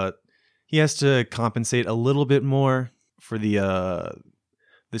 He has to compensate a little bit more for the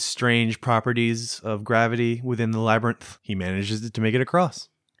the strange properties of gravity within the labyrinth, he manages to make it across.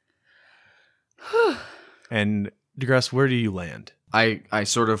 And DeGrasse, where do you land? I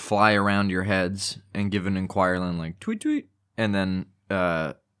sort of fly around your heads and give an inquiring like tweet tweet, and then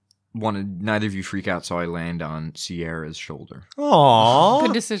neither of you freak out, so I land on Sierra's shoulder. Aww.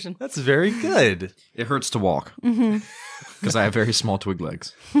 Good decision. That's very good. It hurts to walk because I have very small twig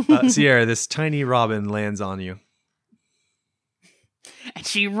legs. Sierra, this tiny robin lands on you. And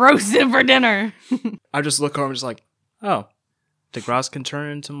she roasts it for dinner. I just look over and just like, oh, DeGrasse can turn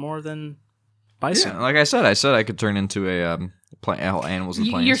into more than bison. Yeah, like I said I could turn into a animals and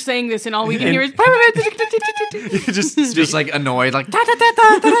planes. You're saying this, and all we can hear is. just like annoyed, like.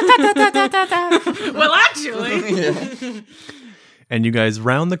 Well, actually. And you guys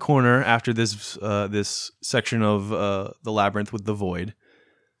round the corner after this this section of the labyrinth with the void,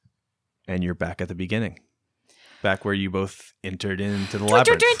 and you're back at the beginning, back where you both entered into the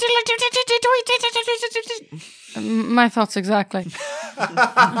labyrinth. My thoughts exactly.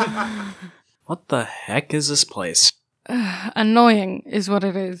 What the heck is this place? Annoying is what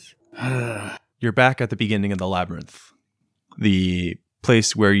it is. You're back at the beginning of the labyrinth, the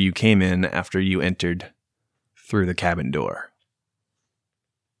place where you came in after you entered through the cabin door.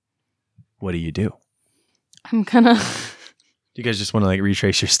 What do you do? I'm gonna. Do you guys just want to like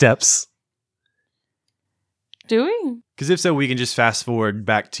retrace your steps? Do we? Because if so, we can just fast forward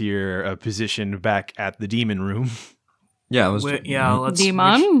back to your position back at the demon room. Yeah, Let's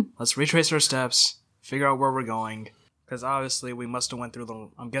Demon? let's retrace our steps, figure out where we're going, because obviously we must have went through the.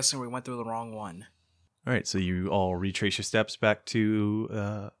 I'm guessing we went through the wrong one. All right, so you all retrace your steps back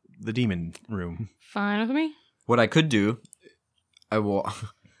to the demon room. Fine with me. What I could do, I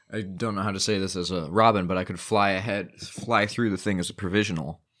don't know how to say this as a Robin, but I could fly through the thing as a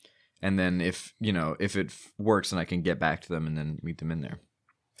provisional, and then if it works, then I can get back to them and then meet them in there.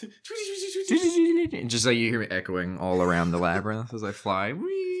 Just like you hear me echoing all around the labyrinth as I fly.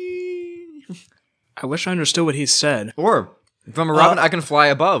 I wish I understood what he said. Or if I'm a Robin, I can fly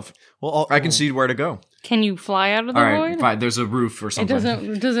above. Well, I can see where to go. Can you fly out of the All right, void? fine. There's a roof or It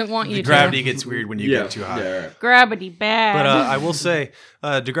something. doesn't want you the to. gravity gets weird when you get too high. Yeah. Gravity bad. But I will say,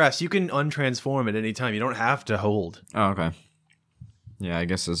 DeGrasse, you can untransform at any time. You don't have to hold. Oh, okay. Yeah, I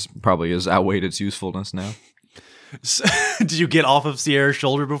guess this probably has outweighed its usefulness now. So, did you get off of Sierra's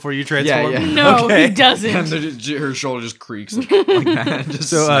shoulder before you transformed? Yeah. no, Okay. he doesn't. And her shoulder just creaks like that. Just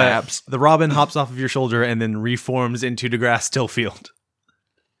So snaps. the robin hops off of your shoulder and then reforms into DeGrasse Stillfield.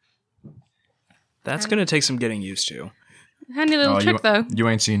 That's gonna take some getting used to. Handy little trick, though. You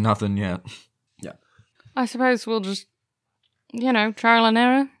ain't seen nothing yet. I suppose we'll just, trial and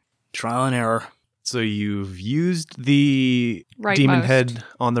error. Trial and error. So you've used the Rightmost. demon head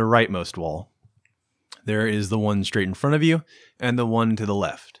on the rightmost wall. There is the one straight in front of you and the one to the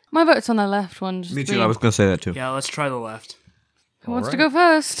left. My vote's on the left one. Me too. I was gonna say that too. Yeah, let's try the left. Who wants to go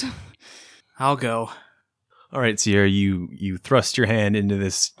first? I'll go. All right, Sierra, you thrust your hand into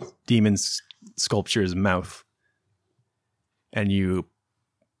this demon sculpture's mouth, and you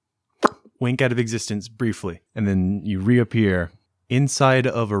wink out of existence briefly, and then you reappear inside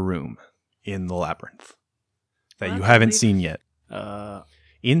of a room in the labyrinth that you haven't seen yet.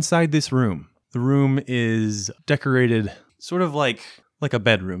 Inside this room, the room is decorated sort of like a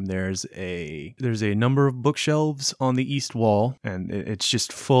bedroom. There's a number of bookshelves on the east wall, and it's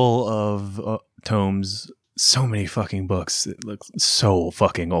just full of tomes. So many fucking books. It looks so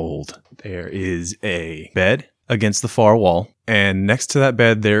fucking old. There is a bed against the far wall, and next to that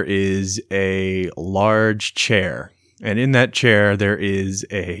bed there is a large chair. And in that chair there is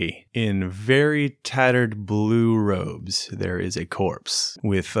in very tattered blue robes, there is a corpse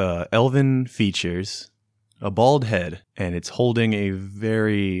with elven features, a bald head, and it's holding a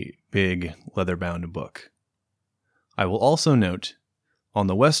very big leather-bound book. I will also note, on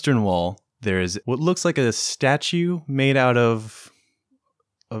the western wall, there's what looks like a statue made out of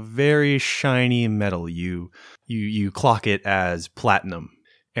a very shiny metal. You clock it as platinum.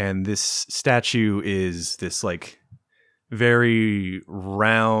 And this statue is this like very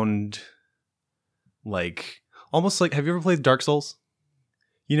round, like almost like, have you ever played Dark Souls?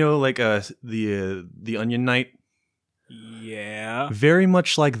 Like the Onion Knight? Yeah. Very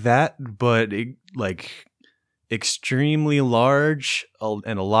much like that, but like extremely large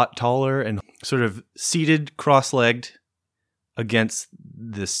and a lot taller, and sort of seated cross-legged against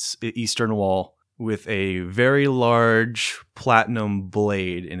this eastern wall with a very large platinum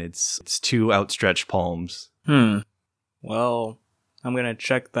blade in its two outstretched palms. Well, I'm gonna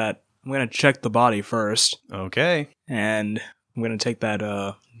check that. I'm gonna check the body first, Okay. and I'm gonna take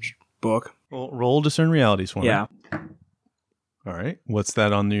that book. Well, roll discern realities for me. Yeah. All right. What's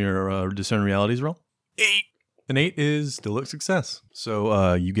that on your discern realities roll? 8. An 8 is still a success.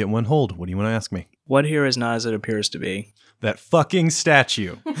 So you get one hold. What do you want to ask me? What here is not as it appears to be? That fucking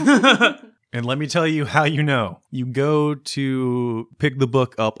statue. And let me tell you how you know. You go to pick the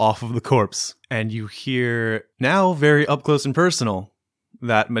book up off of the corpse, and you hear, now very up close and personal,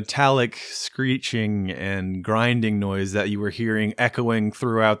 that metallic screeching and grinding noise that you were hearing echoing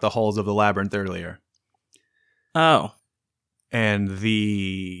throughout the halls of the labyrinth earlier. Oh. And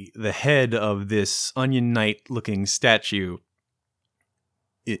the head of this Onion Knight looking statue,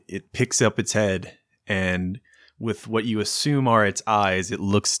 it picks up its head, and with what you assume are its eyes, it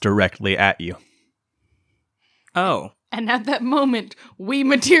looks directly at you. Oh. And at that moment, we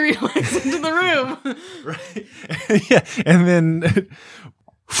materialize into the room. Right. Yeah. And then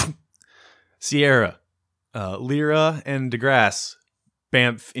Sierra, Lyra, and DeGrasse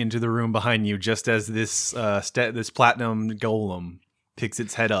bamf into the room behind you just as this this platinum golem picks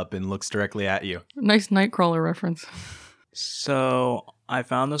its head up and looks directly at you. Nice Nightcrawler reference. So, I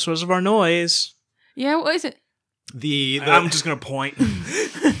found the source of our noise. Yeah, what is it? I'm just gonna point.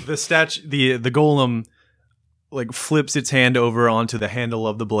 The statue, the golem, like flips its hand over onto the handle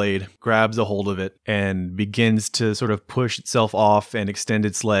of the blade, grabs a hold of it, and begins to sort of push itself off and extend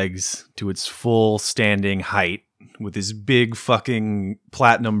its legs to its full standing height with this big fucking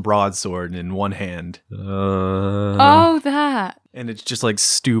platinum broadsword in one hand. Oh, that. And it's just like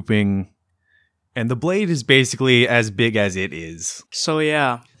stooping, and the blade is basically as big as it is. So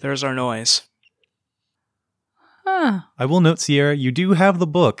yeah, there's our noise. Huh. I will note, Sierra, you do have the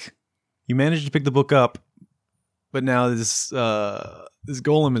book. You managed to pick the book up, but now this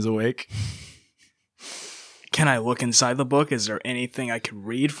golem is awake. Can I look inside the book? Is there anything I could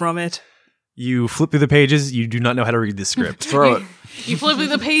read from it? You flip through the pages. You do not know how to read this script. Throw it. You flip through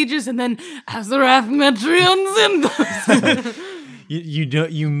the pages, and then Azarath Metrions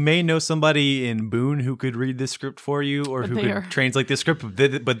You may know somebody in Boone who could read this script for you, or But who they could are- translate this script,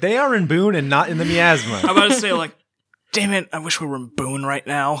 but they are in Boone and not in the miasma. I'm about to say, like, damn it, I wish we were in Boone right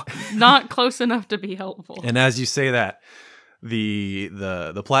now. not close enough to be helpful. And as you say that, the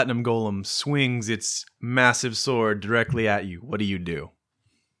platinum golem swings its massive sword directly at you. What do you do?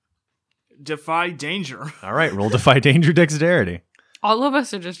 Defy danger. All right, roll Defy Danger Dexterity. All of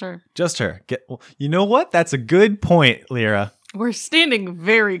us are just her. Just her. Well, you know what? That's a good point, Lyra. We're standing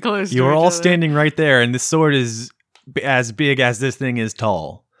very close. You to are each all other. standing right there, and this sword is as big as this thing is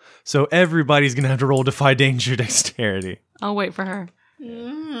tall. So everybody's going to have to roll Defy Danger Dexterity. I'll wait for her.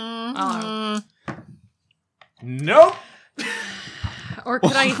 Oh. Nope. Or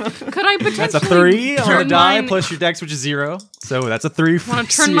could I potentially That's a 3 on the turn die mine- plus your dex, which is 0. So that's a 3 for Want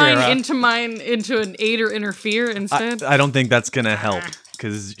to turn Sierra. mine into an aid or interfere instead? I don't think that's going to help,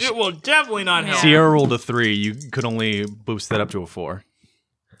 because It will definitely not help. Sierra rolled a 3. You could only boost that up to a 4.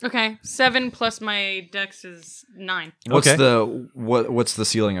 Okay, 7 plus my dex is 9. What's Okay. what's the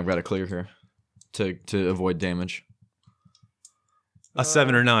ceiling I've got to clear here to avoid damage? A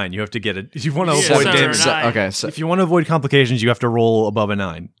 7 or 9. You have to get it. If you want to Yeah, avoid 7 or damage, 9. Okay, so if you want to avoid complications, you have to roll above a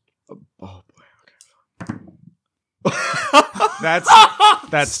 9. oh boy.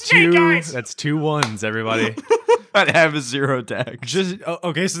 That's Snake two. eyes. That's 2 1s, everybody. I'd have a 0 dex. Just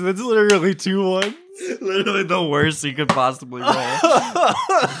okay. So that's literally 2 1s. Literally the worst you could possibly roll.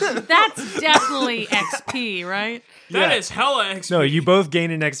 That's definitely XP, right? That is hella XP. No, you both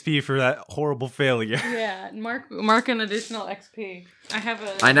gain an XP for that horrible failure. Yeah, mark an additional XP. I have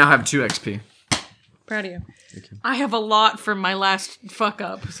a I now have 2 XP. proud of you. I have a lot from my last fuck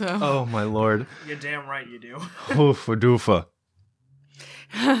up, so Oh my lord. You're damn right you do. Oofa doofa.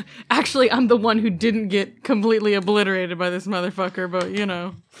 actually I'm the one who didn't get completely obliterated by this motherfucker, but you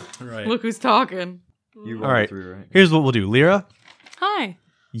know, Right. look who's talking. You rolled All right. 3, right? Here's what we'll do, Lyra. Hi.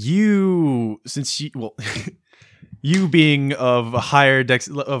 You being of a higher dex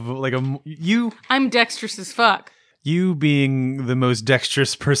I'm dexterous as fuck. you being the most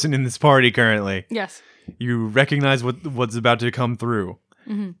dexterous person in this party currently. Yes. You recognize what's about to come through,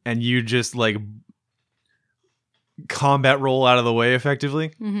 Mhm. and you just like combat roll out of the way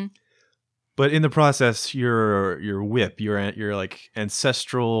effectively. Mhm. But in the process, your whip, your like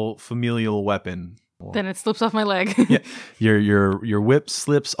ancestral familial weapon, Then it slips off my leg. your whip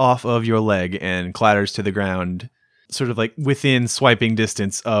slips off of your leg and clatters to the ground, sort of like within swiping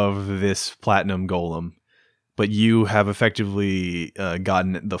distance of this platinum golem. But you have effectively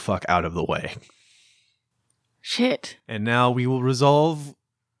gotten the fuck out of the way. Shit. And now we will resolve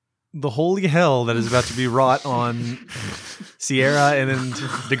the holy hell that is about to be wrought on Sierra and then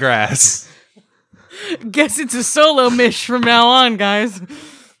DeGrasse. Guess it's a solo mish from now on, guys.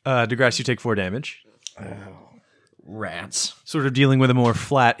 DeGrasse, you take 4 damage. Rats. Sort of dealing with a more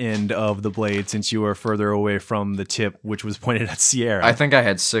flat end of the blade since you are further away from the tip, which was pointed at Sierra. I think I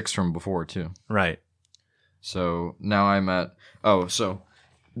had 6 from before, too. Right. So now I'm at... Oh, so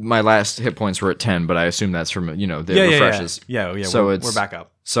my last hit points were at 10, but I assume that's from, the refreshes. Yeah. So we're back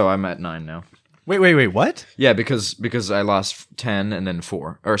up. So I'm at 9 now. Wait, what? Yeah, because I lost 10 and then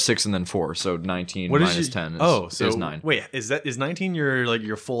 4. Or 6 and then 4, so 19 minus 10 is 9. Wait, is 19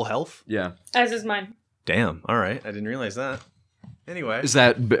 your full health? Yeah. As is mine. Damn. All right. I didn't realize that. Anyway. Is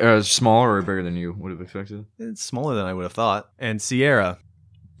that smaller or bigger than you would have expected? It's smaller than I would have thought. And Sierra,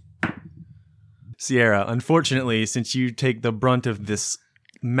 unfortunately, since you take the brunt of this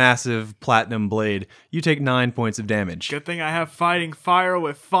massive platinum blade, you take 9 points of damage. Good thing I have fighting fire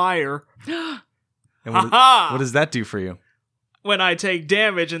with fire. And Ha-ha! what does that do for you? When I take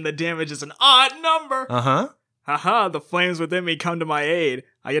damage and the damage is an odd number. Uh-huh. Haha, the flames within me come to my aid.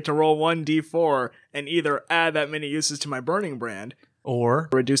 I get to roll 1d4 and either add that many uses to my burning brand Or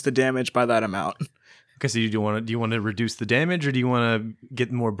reduce the damage by that amount. okay, so do you want to reduce the damage or do you want to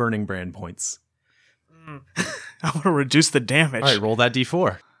get more burning brand points? I want to reduce the damage. All right, roll that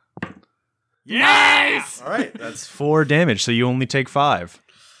d4. Yes! All right, that's 4 damage, so you only take 5.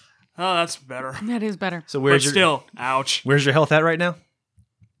 Oh, that's better. That is better. So But still, ouch. where's your health at right now?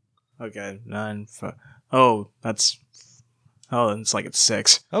 Okay, 9, 5. Oh, it's like it's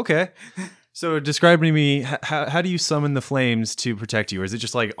 6. Okay. So describe to me how do you summon the flames to protect you? Or is it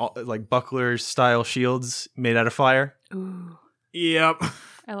just like buckler style shields made out of fire? Ooh, Yep.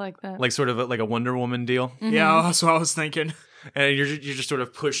 I like that. Like sort of like a Wonder Woman deal? Yeah, that's what I was thinking. And you're just sort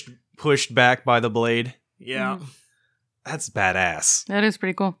of pushed back by the blade? Yeah. That's badass. That is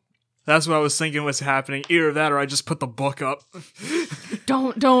pretty cool. That's what I was thinking was happening. Either that or I just put the book up.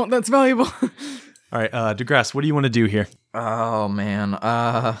 Don't. That's valuable. All right, DeGrasse, what do you want to do here? Oh, man.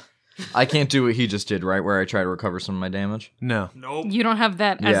 I can't do what he just did, right? Where I try to recover some of my damage? No. Nope. You don't have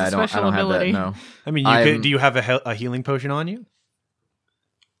that as Yeah, a I special don't ability. have that, no. I mean, do you have a healing potion on you?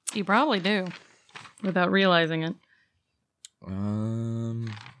 You probably do, without realizing it.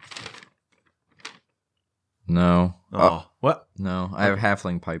 No. Oh. What? No, I have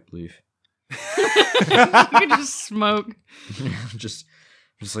halfling pipe leaf. You could just smoke. just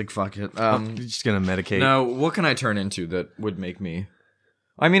like, fuck it. You're just going to medicate. No, what can I turn into that would make me...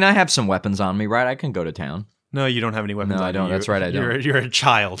 I mean, I have some weapons on me, right? I can go to town. No, you don't have any weapons No, on I don't. you. That's right, I don't. You're a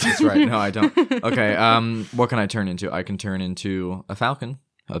child. That's right. No, I don't. Okay, what can I turn into? I can turn into a falcon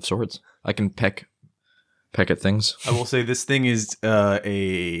of sorts. I can peck at things. I will say this thing is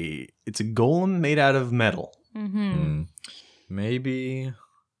it's a golem made out of metal. Maybe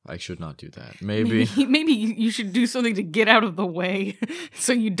I should not do that. Maybe Maybe you should do something to get out of the way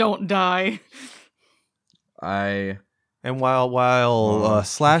so you don't die. And while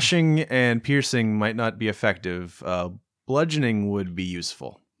slashing and piercing might not be effective, bludgeoning would be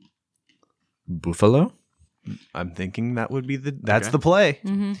useful. buffalo. I'm thinking that would be that's Okay. the play.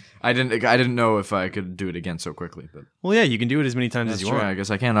 Mm-hmm. I didn't know if I could do it again so quickly, but Well, yeah, you can do it as many times as you true. want. I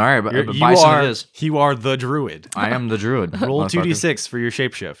guess I can. All right, but You bison are it is. you are the druid. I am the druid. Roll motherfucker. 2d6 for your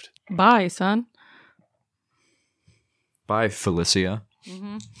shapeshift. Bye, son. Bye, Felicia.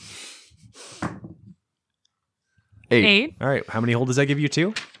 Mm-hmm. 8. 8. All right, how many hold does that give you?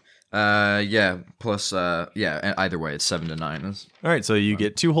 2? Yeah. Plus, yeah. Either way, it's 7 to 9. All right, so you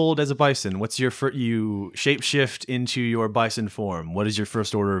get 2 hold as a bison. What's your you shapeshift into your bison form? What is your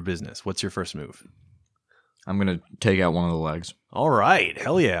first order of business? What's your first move? I'm gonna take out one of the legs. All right,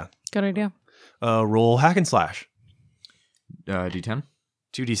 hell yeah. Good idea. Roll hack and slash. D10.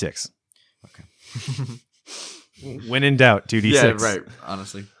 2d6. When in doubt, 2d6. Yeah, right.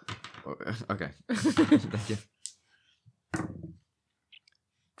 Honestly. Okay. Thank you.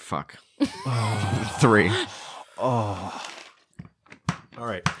 Fuck. 3. Oh. All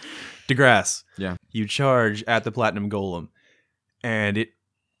right. DeGrasse. Yeah. You charge at the platinum golem, and it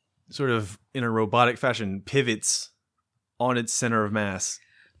sort of, in a robotic fashion, pivots on its center of mass,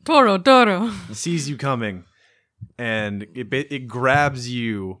 Toro. sees you coming, and it grabs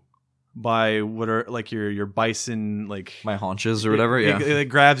you by what are like your bison, like My haunches or whatever. Yeah. It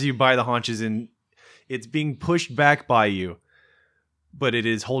grabs you by the haunches, and it's being pushed back by you, but it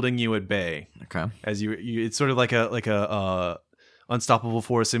is holding you at bay Okay. as you it's sort of like a unstoppable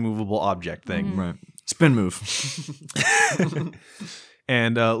force, immovable object thing. Right. Spin move.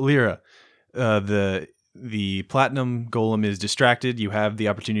 And Lyra, the platinum golem is distracted. You have the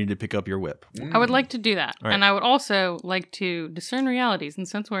opportunity to pick up your whip. I would like to do that. All right. And I would also like to discern realities. And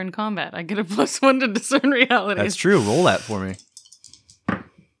since we're in combat, I get a +1 to discern realities. That's true. Roll that for me.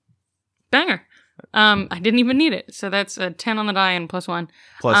 Banger. I didn't even need it. So that's a 10 on the die and +1.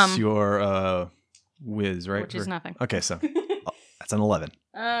 Plus your Whiz, right? which is nothing. Okay, so that's an 11.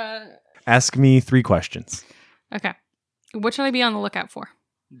 Uh, Ask me 3 questions. okay. What should I be on the lookout for?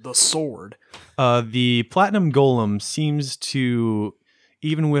 The sword. The platinum golem seems to,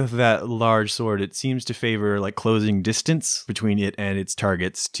 even with that large sword, it seems to favor like closing distance between it and its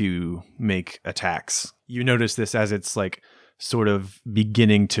targets to make attacks. You notice this as it's like sort of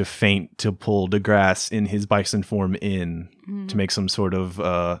beginning to feint to pull DeGrasse in his bison form in to make some sort of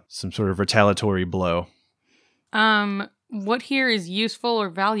retaliatory blow. What here is useful or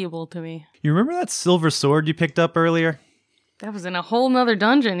valuable to me? You remember that silver sword you picked up earlier? That was in a whole nother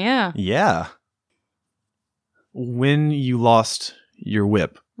dungeon, yeah. Yeah. When you lost your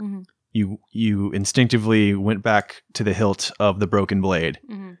whip, Mhm. you instinctively went back to the hilt of the broken blade.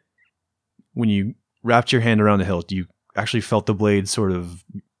 Mhm. When you wrapped your hand around the hilt, you actually felt the blade sort of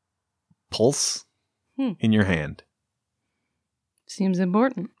pulse in your hand. Seems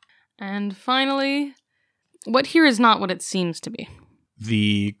important. And finally, what here is not what it seems to be.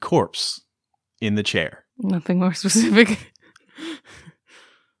 The corpse in the chair. Nothing more specific.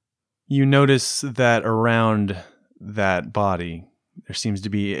 You notice that around that body, there seems to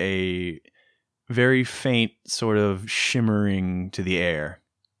be a very faint sort of shimmering to the air.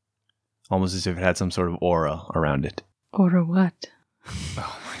 Almost as if it had some sort of aura around it. Or what?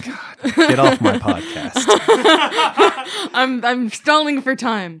 Oh my god. Get off my podcast. I'm stalling for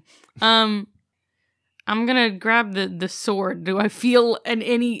time. I'm gonna grab the sword. Do I feel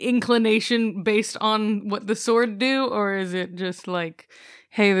any inclination based on what the sword do, or is it just like,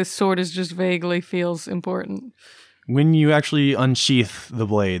 hey, this sword is just vaguely feels important? When you actually unsheath the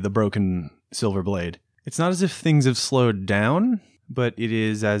blade, the broken silver blade, it's not as if things have slowed down, but it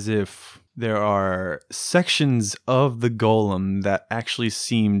is as if there are sections of the golem that actually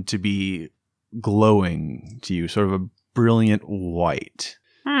seem to be glowing to you, sort of a brilliant white.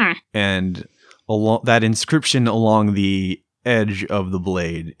 And that inscription along the edge of the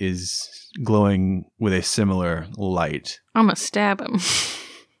blade is glowing with a similar light. I'm gonna stab him.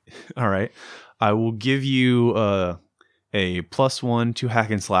 All right. I will give you a +1 to hack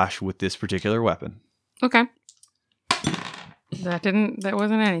and slash with this particular weapon. Okay. That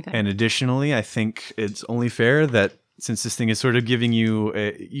wasn't anything. And additionally, I think it's only fair that since this thing is sort of giving you,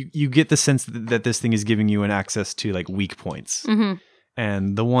 you get the sense that this thing is giving you an access to like weak points. Mm-hmm.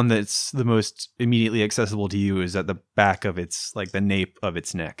 And the one that's the most immediately accessible to you is at the back of its, like the nape of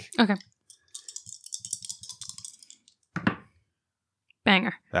its neck. Okay.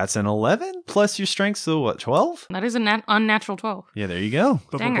 Banger. That's an 11 plus your strength, so what, 12? That is an unnatural 12. Yeah, there you go.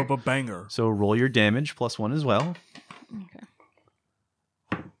 Banger. Banger. So roll your damage +1 as well. Okay.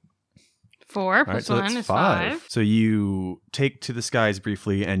 4 All plus right, so 1 that's is 5. So you take to the skies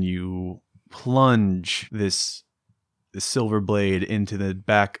briefly and you plunge this silver blade into the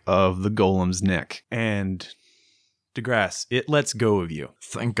back of the golem's neck. And DeGrasse, it lets go of you.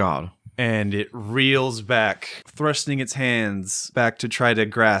 Thank God. And it reels back, thrusting its hands back to try to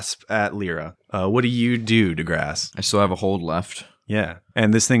grasp at Lyra. What do you do, DeGrasse? I still have a hold left. Yeah.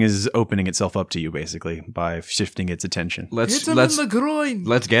 And this thing is opening itself up to you, basically, by shifting its attention. Let's in the groin.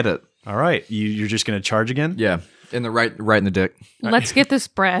 let's get it. All right. You're just going to charge again? Yeah, in the right in the dick. Let's get this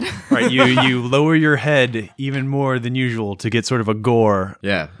bread. Right. You lower your head even more than usual to get sort of a gore.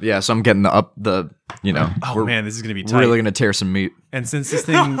 Yeah. So I'm getting Oh, we're man, this is going to be tight. really gonna tear some meat. And since this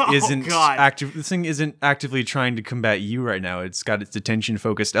thing isn't God. active, this thing isn't actively trying to combat you right now. It's got its attention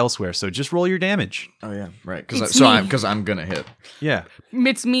focused elsewhere. So just roll your damage. Oh yeah, right. It's me. I'm gonna hit. Yeah.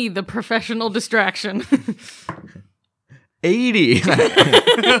 It's me, the professional distraction. 80.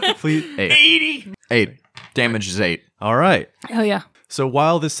 Please. 8. Damage is 8. All right. Oh, yeah. So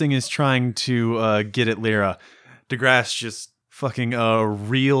while this thing is trying to get at Lyra, DeGrasse just fucking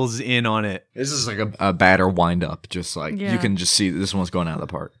reels in on it, This is like a batter wind up. Just like Yeah. you can just see this one's going out of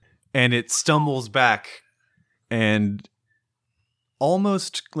the park. and it stumbles back and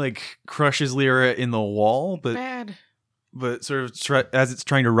almost like crushes Lyra in the wall, Bad. but sort of as it's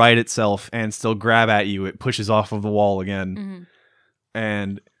trying to right itself and still grab at you, it pushes off of the wall again. Mhm.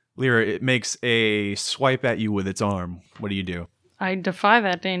 And Lyra, it makes a swipe at you with its arm. What do you do? I defy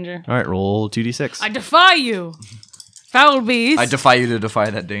that danger. All right, roll 2d6. I defy you, foul beast. I defy you to defy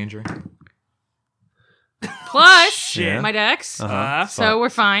that danger. Plus Yeah. my dex. Uh-huh. So we're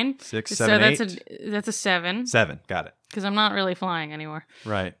fine. 6, So 7, 8. that's a 7 7. Got it. because I'm not really flying anymore.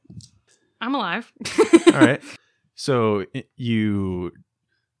 Right. I'm alive. All right. So you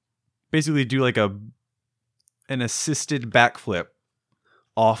basically do like an assisted backflip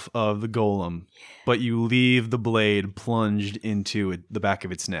off of the golem, but you leave the blade plunged into the back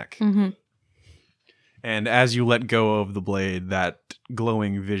of its neck. Mm-hmm. And as you let go of the blade, that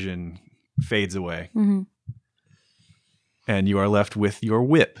glowing vision fades away. Mhm. And you are left with your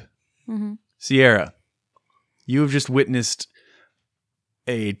whip. Mhm. Sierra, you have just witnessed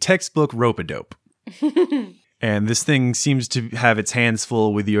a textbook rope-a-dope. And this thing seems to have its hands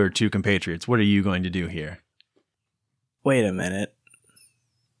full with your two compatriots. What are you going to do here? Wait a minute.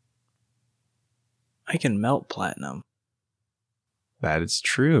 I can melt platinum. That is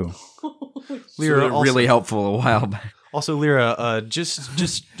true. Lyra also, really helpful a while back. Also, Lyra, just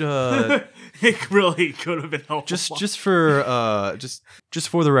It really could have been helpful. just for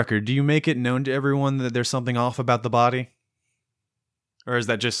the record, do you make it known to everyone that there's something off about the body? Or is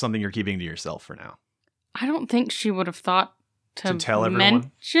that just something you're keeping to yourself for now? I don't think she would have thought to tell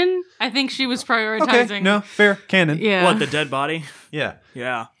everyone? mention. I think she was prioritizing. Okay, no, fair, canon. Yeah. What, the dead body? Yeah.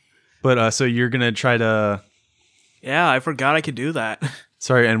 Yeah. But so you're going to try to... Yeah, I forgot I could do that.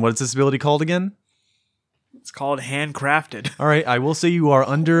 Sorry, and what is this ability called again? It's called handcrafted. All right, I will say you are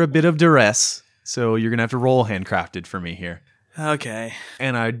under a bit of duress, so you're going to have to roll handcrafted for me here. Okay.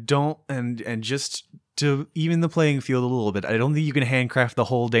 And I don't... And just to even the playing field a little bit, I don't think you can handcraft the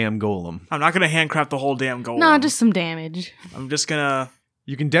whole damn golem. I'm not going to handcraft the whole damn golem. No, just some damage. I'm just going to...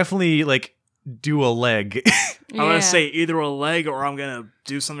 You can definitely, like, do a leg. I'm going to say either a leg or I'm going to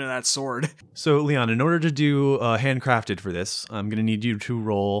do something to that sword. So, Leon, in order to do handcrafted for this, I'm going to need you to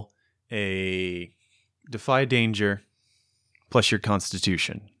roll a Defy Danger plus your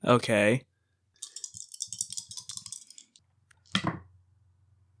Constitution. Okay.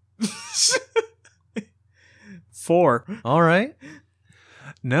 Four. All right.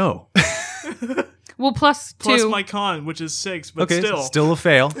 No. Well, plus two. Plus my con, which is 6, but Okay, still. still a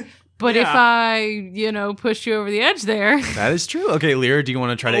fail. But Yeah. if I, push you over the edge there, That is true. Okay, Lyra, do you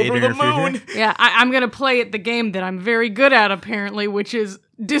want to try to aid Over and the interfere moon. here? yeah, I'm going to play at the game that I'm very good at, apparently, which is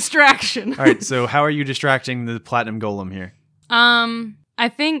distraction. All right, so how are you distracting the platinum golem here? I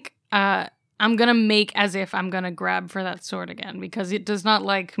think I'm going to make as if I'm going to grab for that sword again because it does not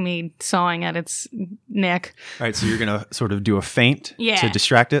like me sawing at its neck. All right, so you're going to sort of do a feint Yeah. to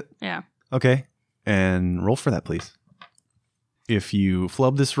distract it? Yeah. Okay, and roll for that, please. If you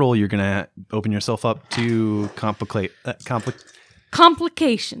flub this roll, you're going to open yourself up to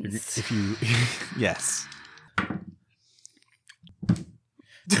Complications. If you, yes.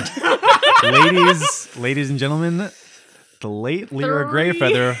 ladies and gentlemen, the late Lyra 3.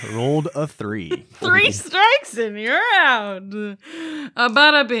 Greyfeather rolled a 3. 3 strikes and you're out.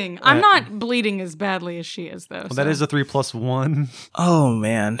 Bada bing. I'm not bleeding as badly as she is, though. Well, that is a 3 plus 1, Oh,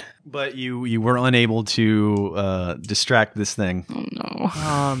 man. but you were unable to distract this thing, Oh, no.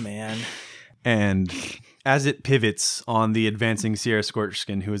 Oh, man. and as it pivots on the advancing Sierra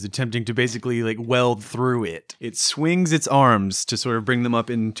Scorchskin, who is attempting to basically like weld through it, it swings its arms to sort of bring them up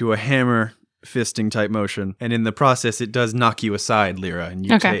into a hammer fisting type motion, and in the process it does knock you aside, Lyra, and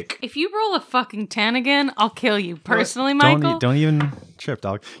you take If you roll a fucking 10 again, I'll kill you. Personally, Michael. don't even trip,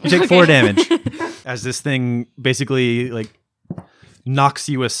 dog. You take 4 damage as this thing basically like knocks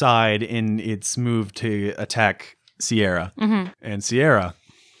you aside in its move to attack Sierra. Mm-hmm. And Sierra,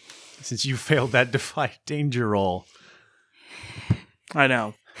 since you failed that Defy Danger roll, I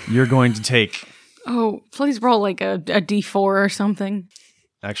know. you're going to take... Oh, please roll like a D4 or something.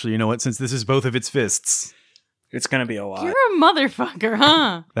 Actually, you know what? Since this is both of its fists, It's going to be a lot. You're a motherfucker,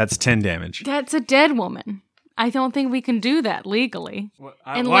 huh? that's 10 damage. That's a dead woman. I don't think we can do that legally. Why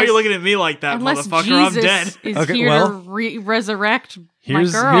Unless- are you looking at me like that, Unless motherfucker? Jesus I'm dead. is Okay, here well, to resurrect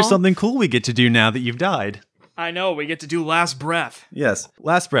Here's my girl. here's something cool we get to do now that you've died. I know. We get to do last breath. Yes.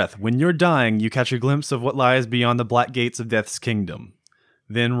 Last breath. When you're dying, you catch a glimpse of what lies beyond the black gates of Death's kingdom.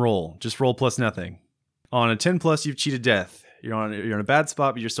 Then roll. Just roll plus nothing. On a 10 plus, you've cheated death. You're in a bad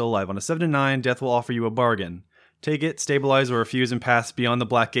spot, but you're still alive. On a 7 to 9, death will offer you a bargain. Take it, stabilize, or refuse and pass beyond the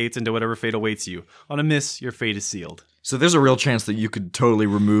black gates into whatever fate awaits you. On a miss, your fate is sealed. So there's a real chance that you could totally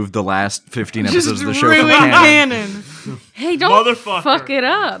remove the last 15 episodes Just of the show ruin from canon. canon. Hey, don't Motherfucker. fuck it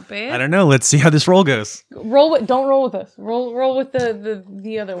up, I man. don't know. Let's see how this roll goes. Don't roll with us. Roll with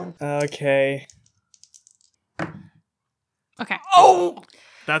the other one. Okay. Okay. Oh!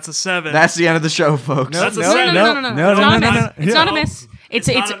 That's a 7. That's the end of the show, folks. That's a No. seven. It's not a miss. It's not a miss. It's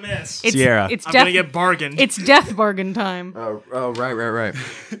not a miss. It's Sierra. It's I'm going to death. get bargained. It's death bargain time. Oh, right.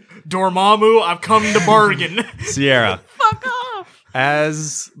 Dormammu, I've come to bargain. Sierra. Fuck off.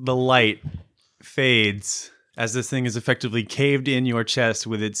 As the light fades, as this thing is effectively caved in your chest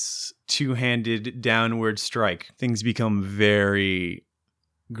with its two-handed downward strike, things become very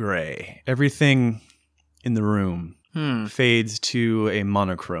gray. Everything in the room fades to a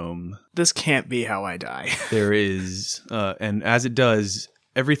monochrome. This can't be how I die. There is, and as it does,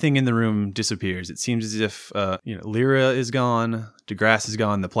 everything in the room disappears. It seems as if, Lyra is gone, DeGrasse is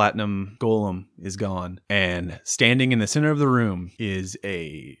gone, the platinum golem is gone, and standing in the center of the room is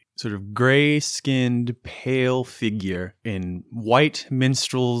a sort of gray-skinned, pale figure in white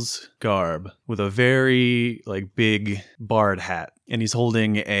minstrel's garb with a very, big bard hat. And he's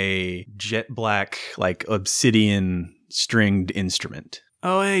holding a jet black, obsidian stringed instrument.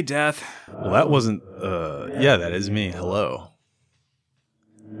 Oh, hey, Death. Well, that wasn't, that is me. Hello.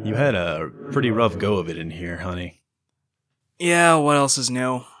 You had a pretty rough go of it in here, honey. Yeah, what else is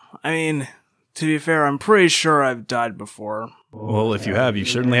new? I mean, to be fair, I'm pretty sure I've died before. Well, if you have, you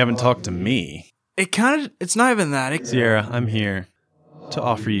certainly haven't talked to me. It's not even that. Sierra, I'm here to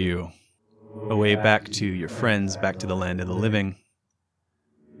offer you a way back to your friends, back to the land of the living.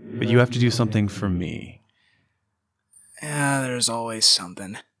 But you have to do something for me. Yeah, there's always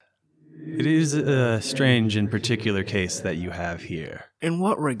something. It is a strange and particular case that you have here. In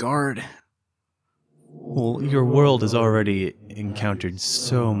what regard? Well, your world has already encountered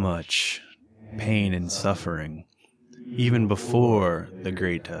so much pain and suffering, even before the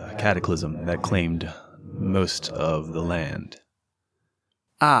great cataclysm that claimed most of the land.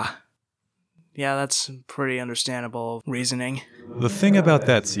 Ah. Yeah, that's pretty understandable reasoning. The thing about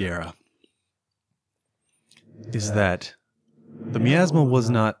that, Sierra, is that the miasma was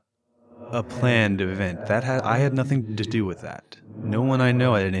not a planned event. I had nothing to do with that. No one I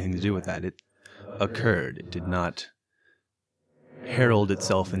know had anything to do with that. It occurred. It did not herald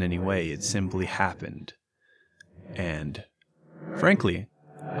itself in any way. It simply happened. And, frankly,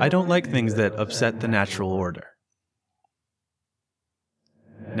 I don't like things that upset the natural order.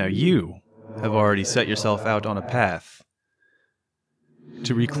 Now you have already set yourself out on a path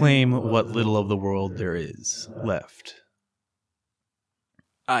to reclaim what little of the world there is left.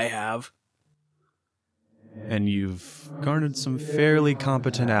 I have. And you've garnered some fairly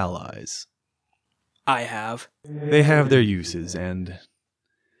competent allies. I have. They have their uses, and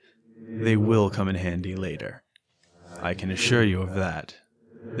they will come in handy later. I can assure you of that.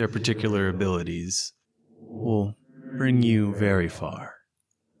 Their particular abilities will bring you very far,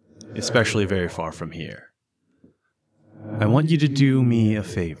 especially very far from here. I want you to do me a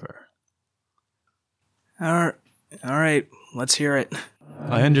favor. All right, let's hear it.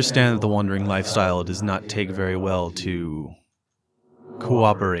 I understand that the wandering lifestyle does not take very well to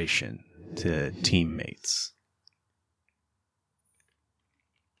cooperation, to teammates.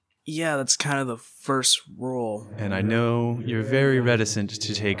 Yeah, that's kind of the first rule. And I know you're very reticent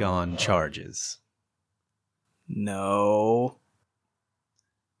to take on charges. No.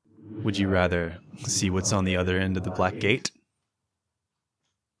 Would you rather see what's on the other end of the Black Gate?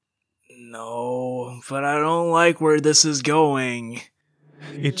 No, but I don't like where this is going.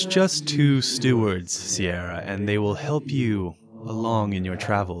 It's just 2 stewards, Sierra, and they will help you along in your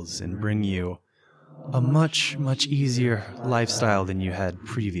travels and bring you a much, much easier lifestyle than you had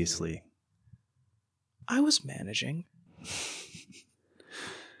previously. I was managing.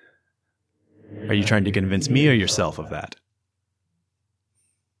 Are you trying to convince me or yourself of that?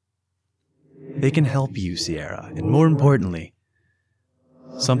 They can help you, Sierra, and more importantly,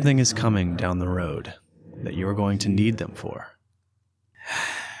 something is coming down the road that you are going to need them for.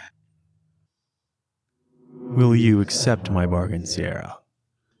 Will you accept my bargain, Sierra?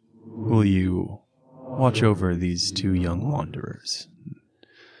 Will you watch over these 2 young wanderers?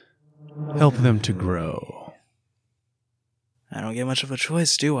 Help them to grow. I don't get much of a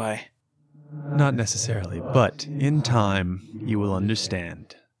choice, do I? Not necessarily, but in time you will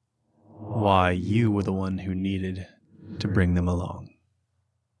understand why you were the one who needed to bring them along.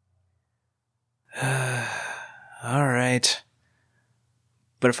 All right.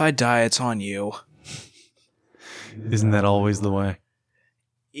 But if I die, it's on you. Isn't that always the way?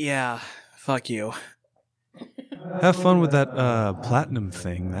 Yeah, fuck you. Have fun with that platinum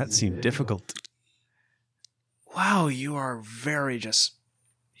thing. That seemed difficult. Wow, you are so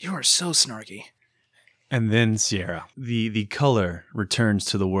snarky. And then, Sierra, the color returns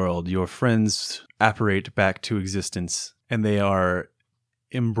to the world. Your friends apparate back to existence, and they are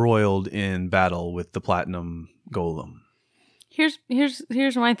embroiled in battle with the platinum golem.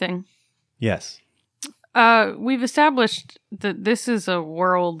 Here's my thing. Yes. We've established that this is a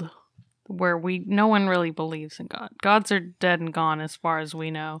world where no one really believes in God. Gods are dead and gone as far as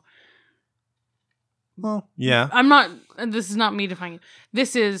we know. Well, yeah. This is not me defining it.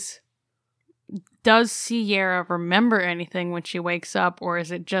 This is, does Sierra remember anything when she wakes up, or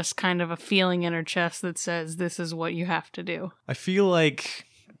is it just kind of a feeling in her chest that says this is what you have to do? I feel like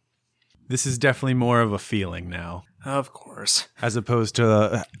this is definitely more of a feeling now. Of course. As opposed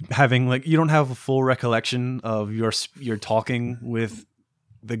to having, you don't have a full recollection of your talking with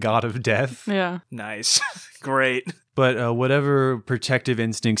the god of death. Yeah. Nice. Great. But whatever protective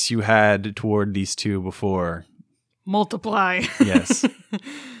instincts you had toward these two before, Multiply. yes.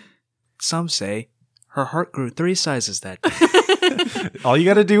 Some say her heart grew 3 sizes that day. All you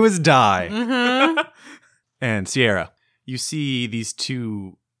gotta do is die. Uh-huh. And Sierra, you see these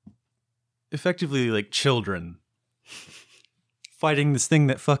two effectively like children fighting this thing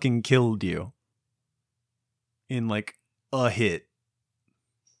that fucking killed you in like a hit.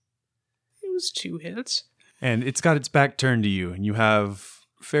 It was 2 hits. And it's got its back turned to you, and you have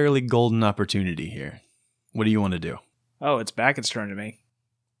fairly golden opportunity here. What do you want to do? Oh, its back is turned to me.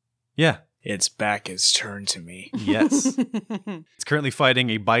 Yeah. Its back is turned to me. Yes. It's currently fighting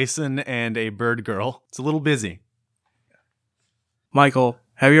a bison and a bird girl. It's a little busy. Michael,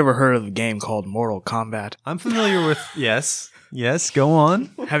 have you ever heard of a game called Mortal Kombat? I'm familiar with... Yes. Yes, go on.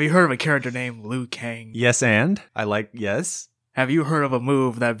 Have you heard of a character named Liu Kang? Yes, and? I like... Yes. Have you heard of a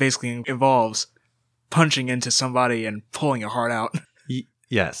move that basically involves punching into somebody and pulling your heart out?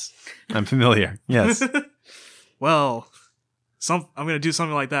 Yes. I'm familiar. Yes. Well, I'm going to do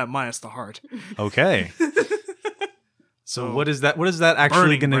something like that minus the heart. Okay. So So, what is that? What is that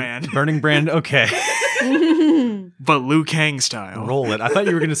actually Burning going to... Brand. Burning Brand? Okay. But Liu Kang style. Roll it. I thought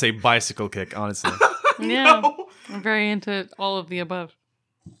you were going to say bicycle kick, honestly. Yeah. I'm very into all of the above.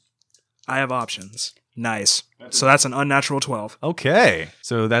 I have options. Nice. So that's an unnatural 12. Okay.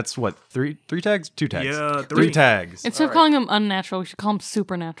 So that's what? Three tags? 2 tags. Yeah, Three 3. tags. Instead of calling them unnatural, we should call them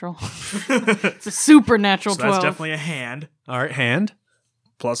supernatural. It's a supernatural So that's 12. definitely a hand. All right, hand.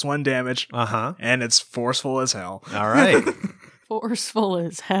 Plus 1 damage. Uh-huh. And it's forceful as hell. All right. Forceful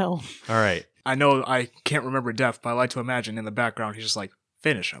as hell. All right. I know I can't remember death, but I like to imagine in the background he's just like,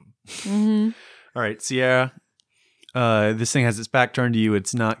 finish him. Mm-hmm. All right, Sierra. This thing has its back turned to you.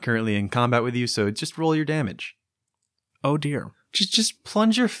 It's not currently in combat with you, so just roll your damage. Oh dear. Just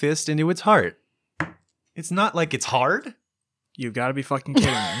plunge your fist into its heart. It's not like it's hard. You've got to be fucking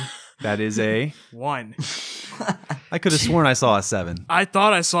kidding me. That is a... 1. I could have sworn I saw a 7. I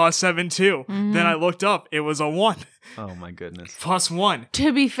thought I saw a 7 too. Then I looked up. It was a 1. Oh my goodness. Plus 1.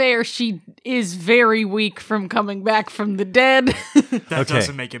 To be fair, she is very weak from coming back from the dead. That Okay.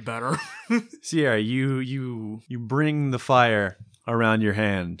 doesn't make it better. Sierra, you bring the fire around your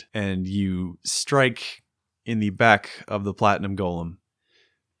hand and you strike in the back of the platinum golem,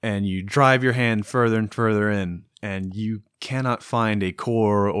 and you drive your hand further and further in, and you cannot find a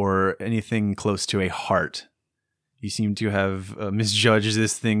core or anything close to a heart. You seem to have misjudged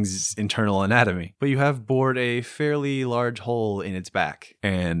this thing's internal anatomy, but you have bored a fairly large hole in its back,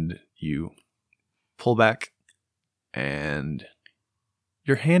 and you pull back, and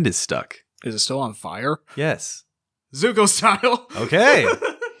your hand is stuck. Is it still on fire? Yes. Zuko style. Okay.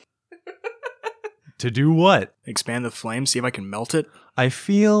 To do what? Expand the flame, see if I can melt it. I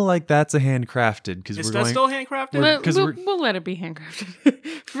feel like that's a handcrafted because Is we're that going. still handcrafted? We're- But 'cause we'll let it be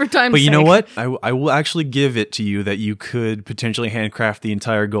handcrafted for time's But you know sake. what? I will actually give it to you that you could potentially handcraft the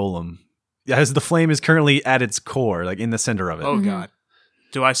entire golem, as the flame is currently at its core, like in the center of it. Oh god.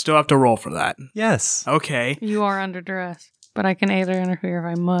 Do I still have to roll for that? Yes. Okay. You are under duress, but I can either interfere if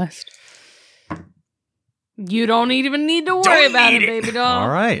I must. You don't even need to worry about it, baby doll. All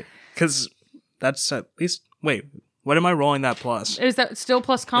right. Because that's at least. Wait, what am I rolling that plus? Is that still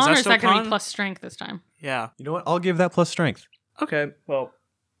plus con, that or is still that going to con? be plus strength this time? Yeah. You know what? I'll give that plus strength. Okay, well,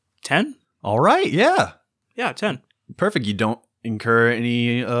 10? All right. Yeah. Yeah, 10. Perfect. You don't incur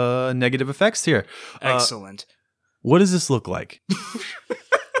any negative effects here. Excellent. What does this look like?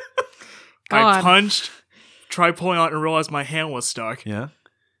 I God. punched, tried pulling out, and realized my hand was stuck. Yeah.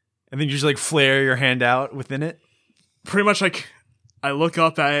 And then you just like flare your hand out within it. Pretty much like, I look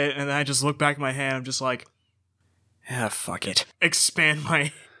up at it, and then I just look back at my hand. I'm just like, fuck it. Expand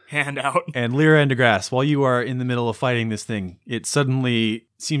my hand out. And Lyra and DeGrasse, while you are in the middle of fighting this thing, it suddenly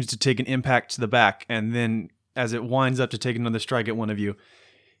seems to take an impact to the back, and then as it winds up to take another strike at one of you,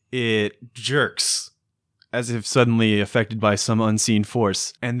 it jerks as if suddenly affected by some unseen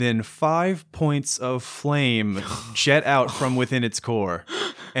force. And then 5 points of flame jet out from within its core.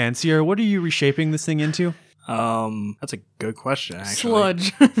 And Sierra, what are you reshaping this thing into? That's a good question, actually.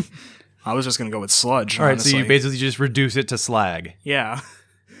 Sludge. I was just gonna go with sludge, All right, honestly. so you basically just reduce it to slag. Yeah.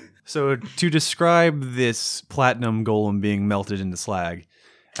 So to describe this platinum golem being melted into slag,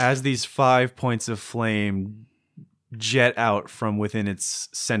 as these 5 points of flame jet out from within its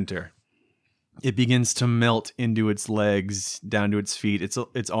center, it begins to melt into its legs, down to its feet.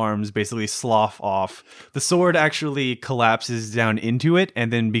 Its arms basically slough off. The sword actually collapses down into it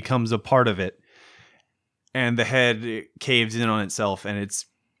and then becomes a part of it. And the head caves in on itself. And it's,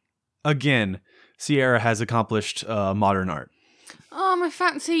 again, Sierra has accomplished modern art. Oh, my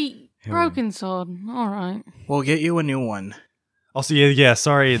fancy broken sword. All right. We'll get you a new one. Also, yeah,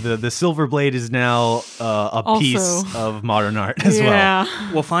 sorry, the silver blade is now a piece of modern art as well.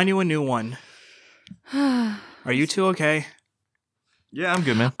 We'll find you a new one. Are you two okay? Yeah, I'm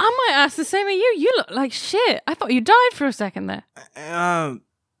good, man. I might ask the same of you. You look like shit. I thought you died for a second there.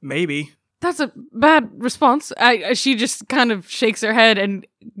 Maybe. That's a bad response. She just kind of shakes her head and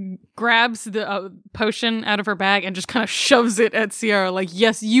grabs the potion out of her bag and just kind of shoves it at Sierra like,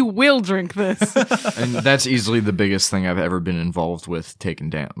 yes, you will drink this. And that's easily the biggest thing I've ever been involved with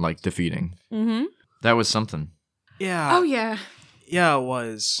taking down, like defeating. Mm-hmm. That was something. Yeah. Oh, yeah. Yeah, it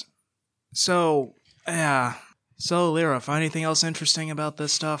was. So, yeah. So, Lyra, find anything else interesting about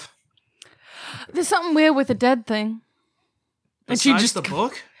this stuff? There's something weird with the dead thing. And she Besides just the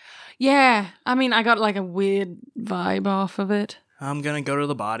book? Yeah. I mean, I got like a weird vibe off of it. I'm gonna go to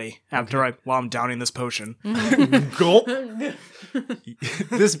the body while I'm downing this potion. Gulp.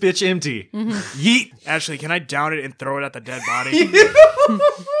 This bitch empty. Yeet. Actually, can I down it and throw it at the dead body?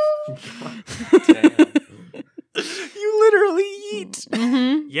 You literally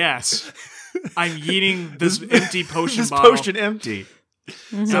yeet. Yes. I'm yeeting this empty potion This bottle. potion empty.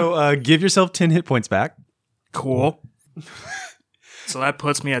 So give yourself 10 hit points back. Cool. So that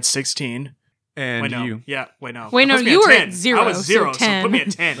puts me at 16. And Wait, no. you. Yeah, wait, no. Wait, That no, puts me you at were 10. at 0, I was 0, so so 10. put me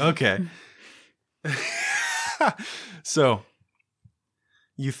at 10. Okay. So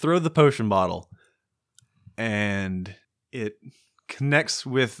you throw the potion bottle and it connects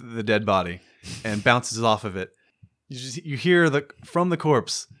with the dead body and bounces off of it. You hear from the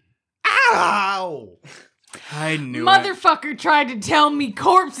corpse. Ow! I knew it. Motherfucker tried to tell me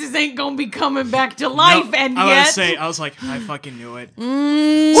corpses ain't gonna be coming back to life, No, and I was like, I fucking knew it.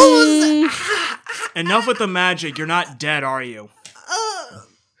 Enough with the magic. You're not dead, are you?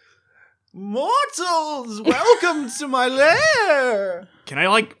 Mortals, welcome to my lair. Can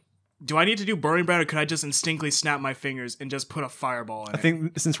I, do I need to do burning brand, or could I just instinctively snap my fingers and just put a fireball in I it?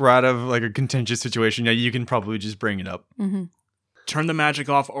 think since we're out of a contentious situation, yeah, you can probably just bring it up. Turn the magic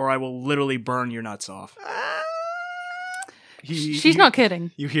off, or I will literally burn your nuts off. She's not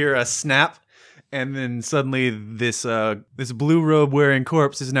kidding. You hear a snap, and then suddenly this blue robe wearing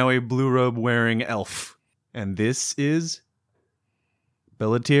corpse is now a blue robe wearing elf, and this is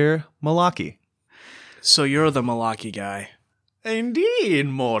Bellatir Malaki. So you're the Malaki guy. Indeed,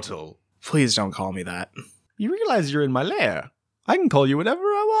 mortal. Please don't call me that. You realize you're in my lair. I can call you whatever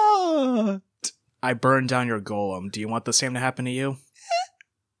I want. I burned down your golem. Do you want the same to happen to you?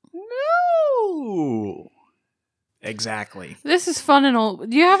 No. Exactly. This is fun and all.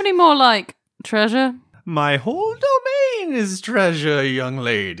 Do you have any more, treasure? My whole domain is treasure, young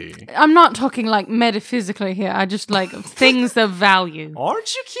lady. I'm not talking, metaphysically here. I just, things of value.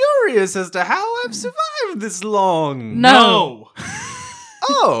 Aren't you curious as to how I've survived this long? No.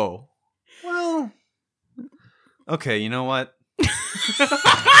 Oh. Well. Okay, you know what?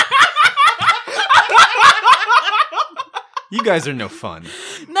 You guys are no fun.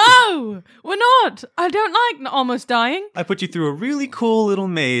 No, we're not. I don't like almost dying. I put you through a really cool little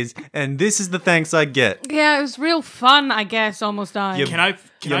maze, and this is the thanks I get. Yeah, it was real fun, I guess, almost dying.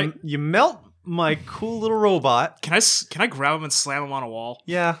 You melt my cool little robot. Can I grab him and slam him on a wall?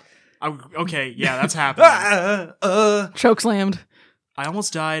 Yeah. Okay, yeah, that's happening. Choke slammed. I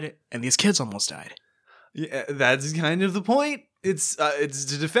almost died, and these kids almost died. Yeah, that's kind of the point. It's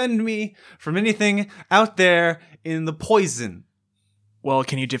to defend me from anything out there in the poison. Well,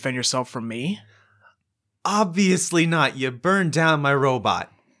 can you defend yourself from me? Obviously not. You burned down my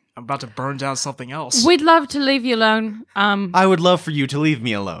robot. I'm about to burn down something else. We'd love to leave you alone. I would love for you to leave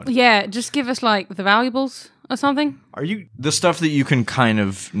me alone. Yeah, just give us the valuables or something. Are you The stuff that you can kind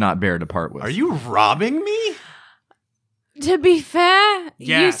of not bear to part with. Are you robbing me? To be fair, you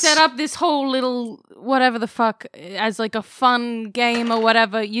Yes. set up this whole little whatever the fuck as a fun game or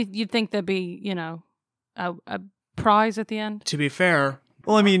whatever. You'd think there'd be, a prize at the end. To be fair,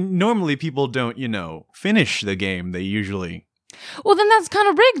 Well, I mean, normally people don't, finish the game. They usually... Well, then that's kind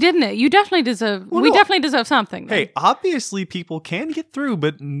of rigged, isn't it? You definitely deserve. Well, we no. definitely deserve something. then. Hey, obviously people can get through,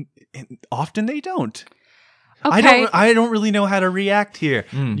 but often they don't. Okay. I don't really know how to react here.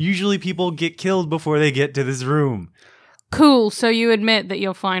 Usually people get killed before they get to this room. Cool. So you admit that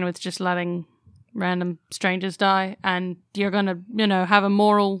you're fine with just letting random strangers die, and you're gonna, have a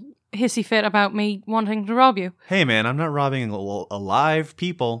moral hissy fit about me wanting to rob you. Hey man, I'm not robbing alive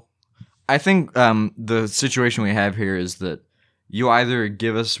people. I think the situation we have here is that you either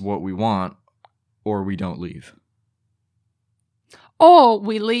give us what we want or we don't leave. Or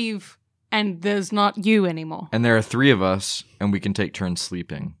we leave and there's not you anymore. And there are 3 of us, and we can take turns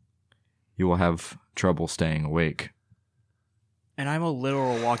sleeping. You will have trouble staying awake. And I'm a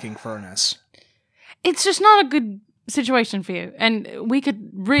literal walking furnace. It's just not a good situation for you. And we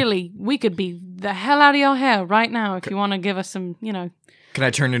could be the hell out of your hair right now if you want to give us some, Can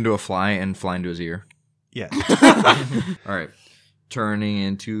I turn into a fly and fly into his ear? Yeah. All right. Turning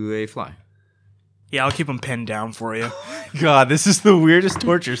into a fly. Yeah, I'll keep him pinned down for you. God, this is the weirdest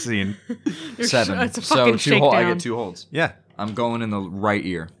torture scene. 7. It's a So fucking 2 holds. I shakedown. get 2 holds. Yeah. I'm going in the right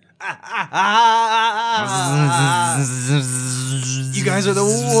ear. You guys are the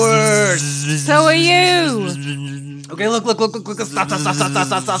worst. So are you. Okay, look. Stop.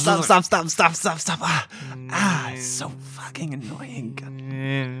 It's so fucking annoying.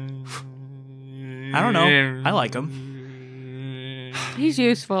 I don't know. I like him. He's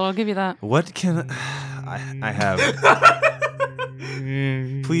useful, I'll give you that. What can I have?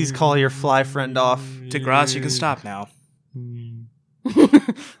 Please call your fly friend off. DeGrasse, you can stop now.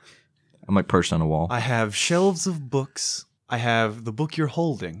 I'm like perched on a wall. I have shelves of books. I have the book you're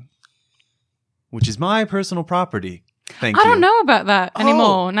holding, which is my personal property. Thank you. I don't know about that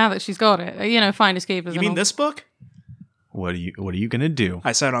anymore now that she's got it. Find escapism. You mean this book? What are you gonna do?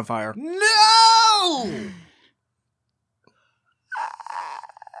 I set it on fire. No!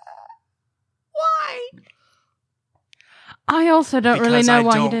 Why? I also don't really Because know I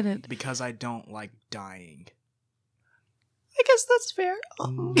why you don't- did it. Because I don't like dying. I guess that's fair.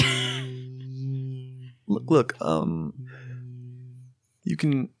 Look. You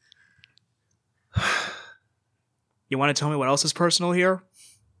can. You want to tell me what else is personal here?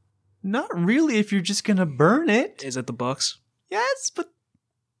 Not really. If you're just gonna burn it. Is it the books? Yes, but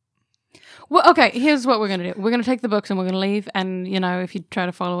Well, okay, here's what we're going to do. We're going to take the books and we're going to leave. And, if you try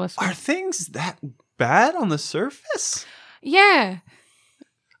to follow us. are things that bad on the surface? Yeah.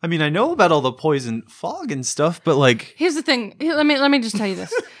 I mean, I know about all the poison fog and stuff, but like, Here's the thing. Let me just tell you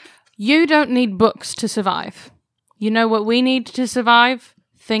this. You don't need books to survive. You know what we need to survive?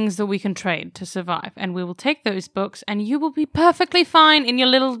 Things that we can trade to survive. And we will take those books and you will be perfectly fine in your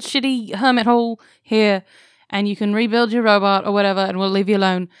little shitty hermit hole here. And you can rebuild your robot or whatever and we'll leave you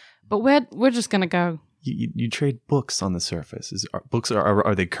alone. But we're just going to go. you trade books on the surface. Books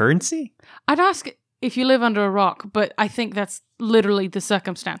are they currency? I'd ask if you live under a rock, but I think that's literally the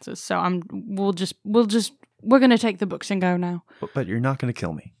circumstances. So we're going to take the books and go now. But you're not going to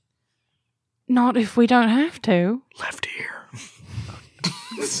kill me. Not if we don't have to. Left ear.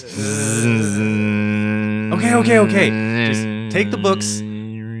 Okay. Just take the books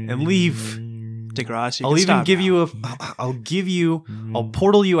and leave. DeGrasse, you I'll can even stop give now. I'll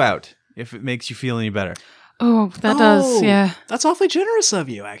portal you out if it makes you feel any better. Oh, that does, yeah. That's awfully generous of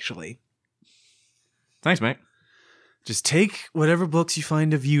you, actually. Thanks, mate. Just take whatever books you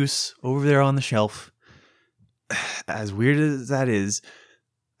find of use over there on the shelf. As weird as that is,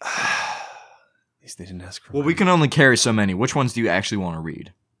 at least they didn't ask for Well, mine. we can only carry so many. Which ones do you actually want to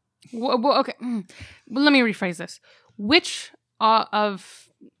read? Well, okay. Well, let me rephrase this. Which are of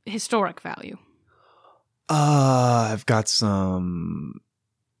historic value? I've got some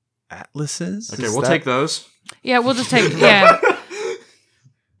atlases. Okay, Is we'll that- take those. Yeah, we'll just take, yeah.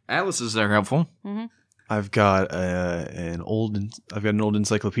 Atlases are helpful. I've got an old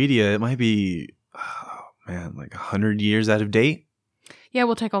encyclopedia. It might be, like 100 years out of date. Yeah,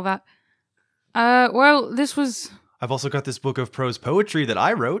 we'll take all that. Well, this was... I've also got this book of prose poetry that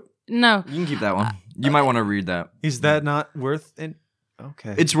I wrote. No. You can keep that one. You might want to read that. Is that not worth it?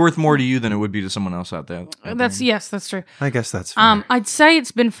 Okay. It's worth more to you than it would be to someone else out there. Yes, that's true. I guess that's fair. I'd say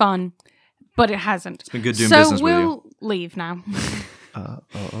it's been fun, but it hasn't. It's been good doing business with you. So we'll leave now.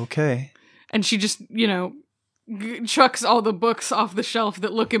 Okay. And she just, chucks all the books off the shelf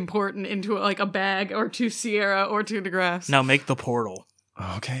that look important into like a bag or to Sierra or to DeGrasse. Now make the portal.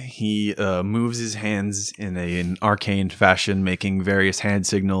 Okay. He moves his hands in an arcane fashion, making various hand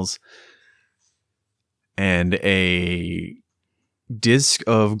signals. And a disc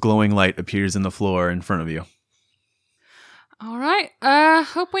of glowing light appears in the floor in front of you. All right.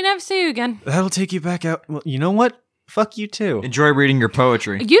 Hope we never see you again. That'll take you back out. Well, you know what? Fuck you too. Enjoy reading your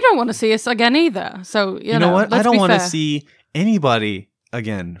poetry. You don't want to see us again either. So, you know what? I let's don't be want to fair. see anybody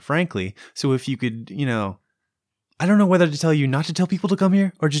again, frankly. So if you could, I don't know whether to tell you not to tell people to come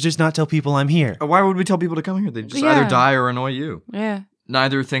here or to just not tell people I'm here. Why would we tell people to come here? They just Yeah. either die or annoy you. Yeah.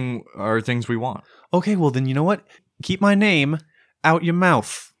 Neither thing are things we want. Okay, well then you know what? Keep my name out your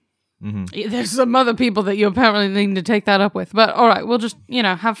mouth. There's some other people that you apparently need to take that up with. But all right, we'll just,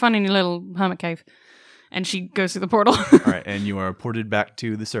 have fun in your little hermit cave. And she goes through the portal. All right, and you are ported back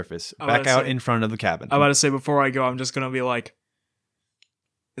to the surface, I back was out say- in front of the cabin. I'm about to say before I go, I'm just gonna be like,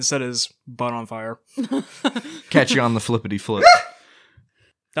 instead his butt on fire. Catch you on the flippity flip.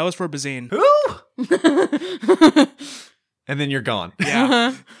 That was for Bazine. Who? and then you're gone.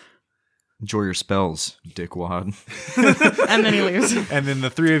 Yeah. Enjoy your spells, dickwad. And then he leaves. And then the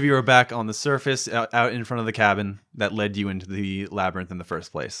three of you are back on the surface out in front of the cabin that led you into the labyrinth in the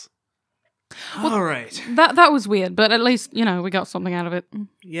first place. All right. That was weird, but at least, we got something out of it.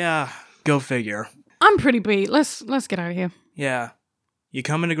 Yeah, go figure. I'm pretty beat. Let's get out of here. Yeah. You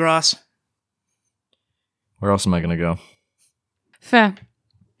coming to Gross? Where else am I going to go? Fair.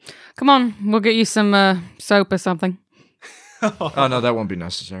 Come on, we'll get you some soap or something. Oh, no, that won't be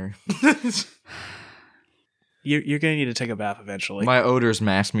necessary. You're going to need to take a bath eventually. My odors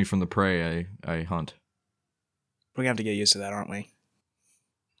mask me from the prey I hunt. We're going to have to get used to that, aren't we?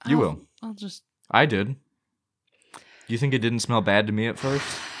 You will. I'll just... I did. You think it didn't smell bad to me at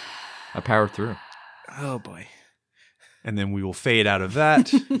first? I powered through. Oh, boy. And then we will fade out of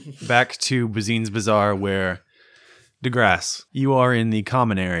that back to Bazine's Bazaar, where DeGrasse, you are in the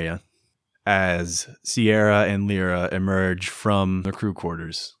common area as Sierra and Lyra emerge from the crew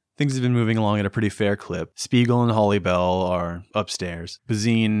quarters. Things have been moving along at a pretty fair clip. Spiegel and Holly Bell are upstairs.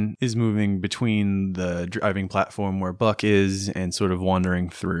 Bazine is moving between the driving platform where Buck is and sort of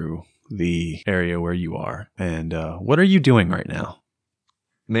wandering through the area where you are. And what are you doing right now?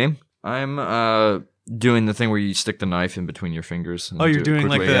 Me? I'm doing the thing where you stick the knife in between your fingers. And Oh, you're do it doing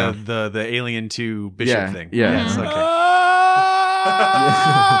like quickly, the Alien 2 Bishop Yeah, thing. yeah. Yes, okay.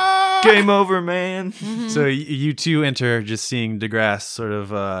 Game over, man. So you two enter, just seeing DeGrasse sort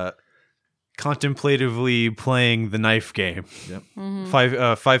of contemplatively playing the knife game. Yep.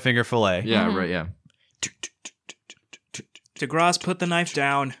 Five finger fillet. Yeah, right, yeah. DeGrasse, put the knife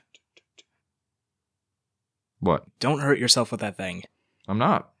down. What? Don't hurt yourself with that thing. I'm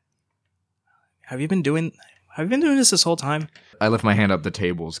not. Have you been doing this whole time? I lift my hand up, the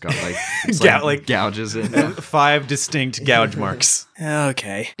table's got it's like gouges in it. 5 distinct gouge marks.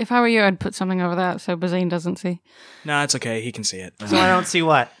 Okay. If I were you, I'd put something over that so Bazine doesn't see. Nah, it's okay. He can see it. So I don't see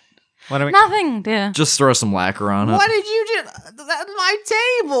what. What are we? Nothing, dear. Just throw some lacquer on it. What did you do? That's my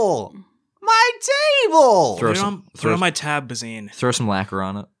table. My table. Throw Put it on my tab, Bazine. Throw some lacquer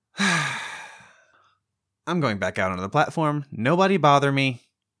on it. I'm going back out onto the platform. Nobody bother me.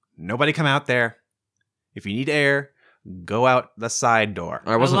 Nobody come out there. If you need air, go out the side door.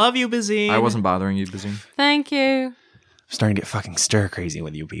 I love you, Bazine. I wasn't bothering you, Bazine. Thank you. I'm starting to get fucking stir crazy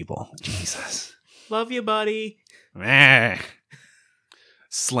with you people. Jesus. Love you, buddy.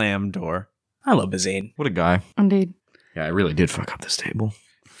 Slam door. I love Bazine. What a guy. Indeed. Yeah, I really did fuck up this table.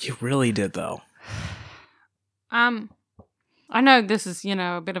 You really did, though. I know this is,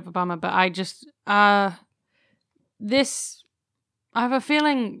 a bit of a bummer, but I just, I have a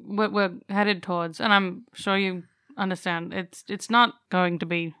feeling what we're headed towards, and I'm sure you understand, it's not going to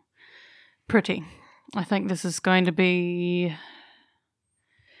be pretty. I think this is going to be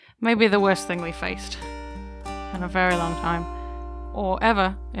maybe the worst thing we faced in a very long time, or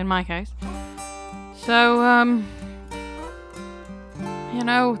ever, in my case. So,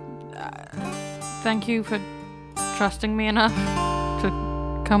 thank you for trusting me enough to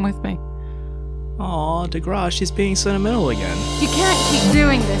come with me. Aw, DeGrasse, she's being sentimental again. You can't keep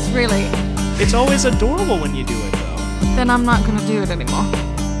doing this, really. It's always adorable when you do it, though. Then I'm not gonna do it anymore.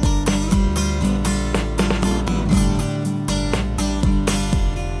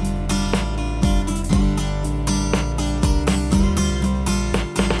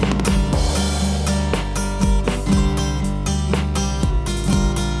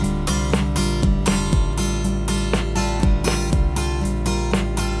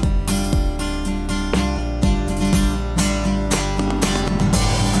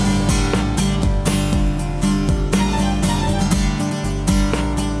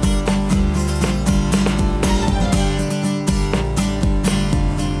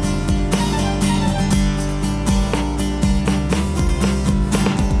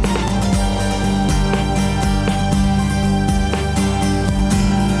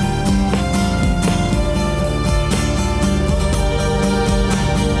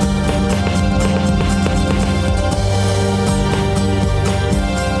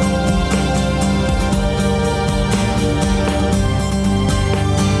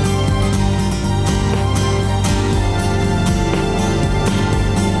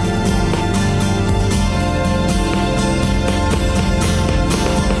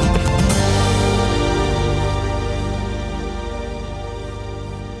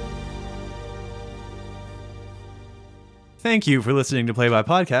 Thank you for listening to Play by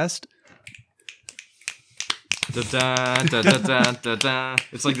Podcast. It's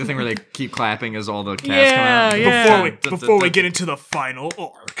like the thing where they keep clapping as all the cast come out. Yeah. Before we get into the final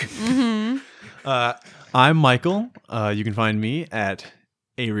arc. I'm Michael. You can find me at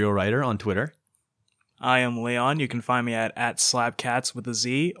A Real Writer on Twitter. I am Leon. You can find me at Slapcats with a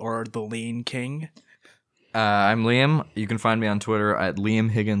Z or The Lean King. I'm Liam. You can find me on Twitter at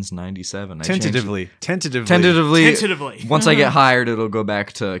LiamHiggins97. Tentatively. Once I get hired, it'll go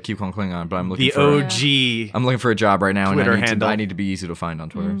back to Keep on Klingon. But I'm looking the for OG. I'm looking for a job right now, Twitter and handle. I need to be easy to find on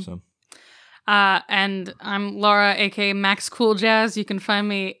Twitter. So And I'm Laura, aka Max Cool Jazz. You can find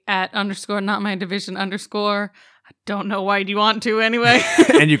me at _NotMyDivision_. I don't know why you want to anyway.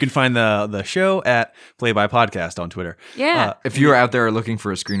 And you can find the show at Play by Podcast on Twitter. Yeah. if you're out there looking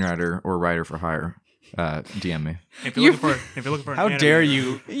for a screenwriter or writer for hire, DM me. If you're looking for an How anime- dare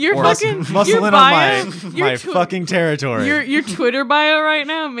you You're muscle your in on bio, my your fucking territory. Your Twitter bio right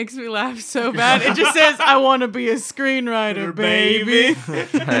now makes me laugh so bad. It just says, "I want to be a screenwriter, baby."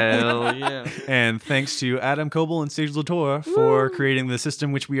 Hell yeah! And thanks to Adam Coble and Sage Latour for creating the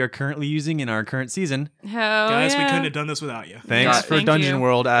system which we are currently using in our current season. Hell Guys, we yeah. couldn't have done this without you. Thanks God, for thank Dungeon you.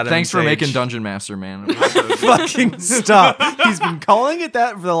 World, Adam. Thanks for and Sage. making Dungeon Master, man. It was so good. Fucking stop. He's been calling it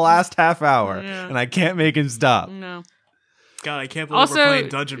that for the last half hour, Yeah. and I can't make him stop. No. God, I can't believe we're Also, playing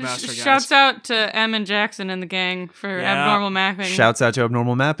Dungeon Master, guys. shouts out to Em and Jackson and the gang for Yeah. abnormal mapping. Shouts out to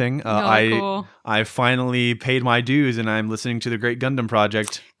Abnormal Mapping. Hella cool. I finally paid my dues, and I'm listening to the Great Gundam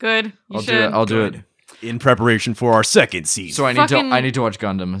Project Good. You I'll should. do it. I'll do Good. it. in preparation for our second season. So I Fucking- need to watch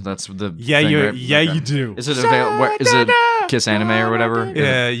Gundam. That's the yeah, thing, you right? yeah Okay. you do. Is it is it Kiss Anime or whatever?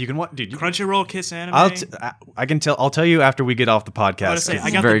 Yeah, you can watch, dude. Crunchyroll Kiss Anime. I can tell. I'll tell you after we get off the I'm about to podcast. say,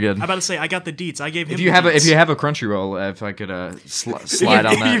 It's very good. I'm about to say, I got the deets. I gave him. If the you have deets. a Crunchyroll, if I could slide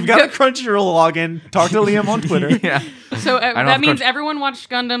on that. You've got a Crunchyroll login. Talk to Liam on Twitter. Yeah. So don't that have means Crunch- everyone watched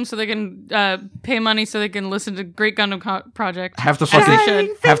Gundam so they can pay money so they can listen to Great Gundam Project. Half the As they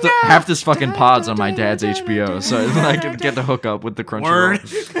fucking should. half this fucking pod's on my dad's HBO, so I can get the hookup with the Word.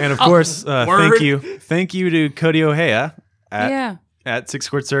 Crunchyroll. And of course, Word. thank you to Cody Ohea Yeah. at Six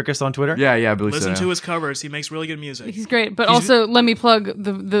Squared Circus on Twitter. Yeah, I believe Listen so. to his covers. He makes really good music. He's great, but also let me plug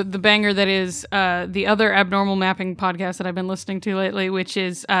the banger that is the other abnormal mapping podcast that I've been listening to lately, which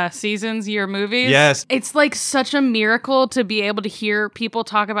is Seasons, Year Movies. Yes. It's like such a miracle to be able to hear people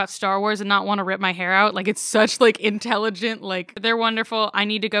talk about Star Wars and not want to rip my hair out. Like it's such like intelligent, like they're wonderful. I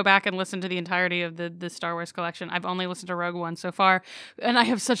need to go back and listen to the entirety of the Star Wars collection. I've only listened to Rogue One so far, and they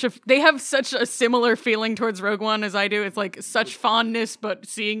have such a similar feeling towards Rogue One as I do. It's like such fondness, but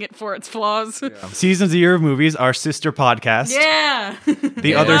seeing it for its flaws. Seasons a Year of Movies, our sister podcast. Yeah.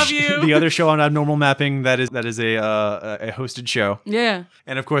 The I other love you. the other show on Abnormal Mapping that is a hosted show. Yeah.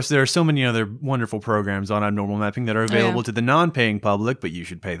 And of course, there are so many other wonderful programs on Abnormal Mapping that are available yeah. to the non-paying public, but you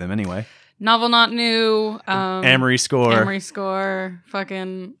should pay them anyway. Novel Not New. Amory Score, Amory Score.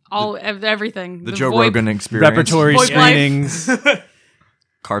 Fucking everything. The Joe VoIP. Rogan experience. repertory Voice Life. screenings.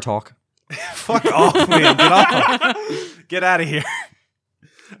 Car talk. Fuck off, man! Get off! Get out of here!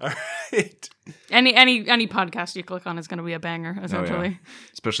 All right. Any podcast you click on is going to be a banger, essentially.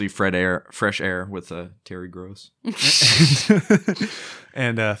 Especially Fresh Air with Terry Gross.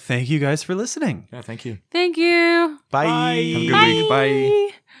 And thank you guys for listening. Yeah, thank you. Thank you. Bye. Bye. Have a good week.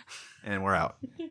 Bye. And we're out.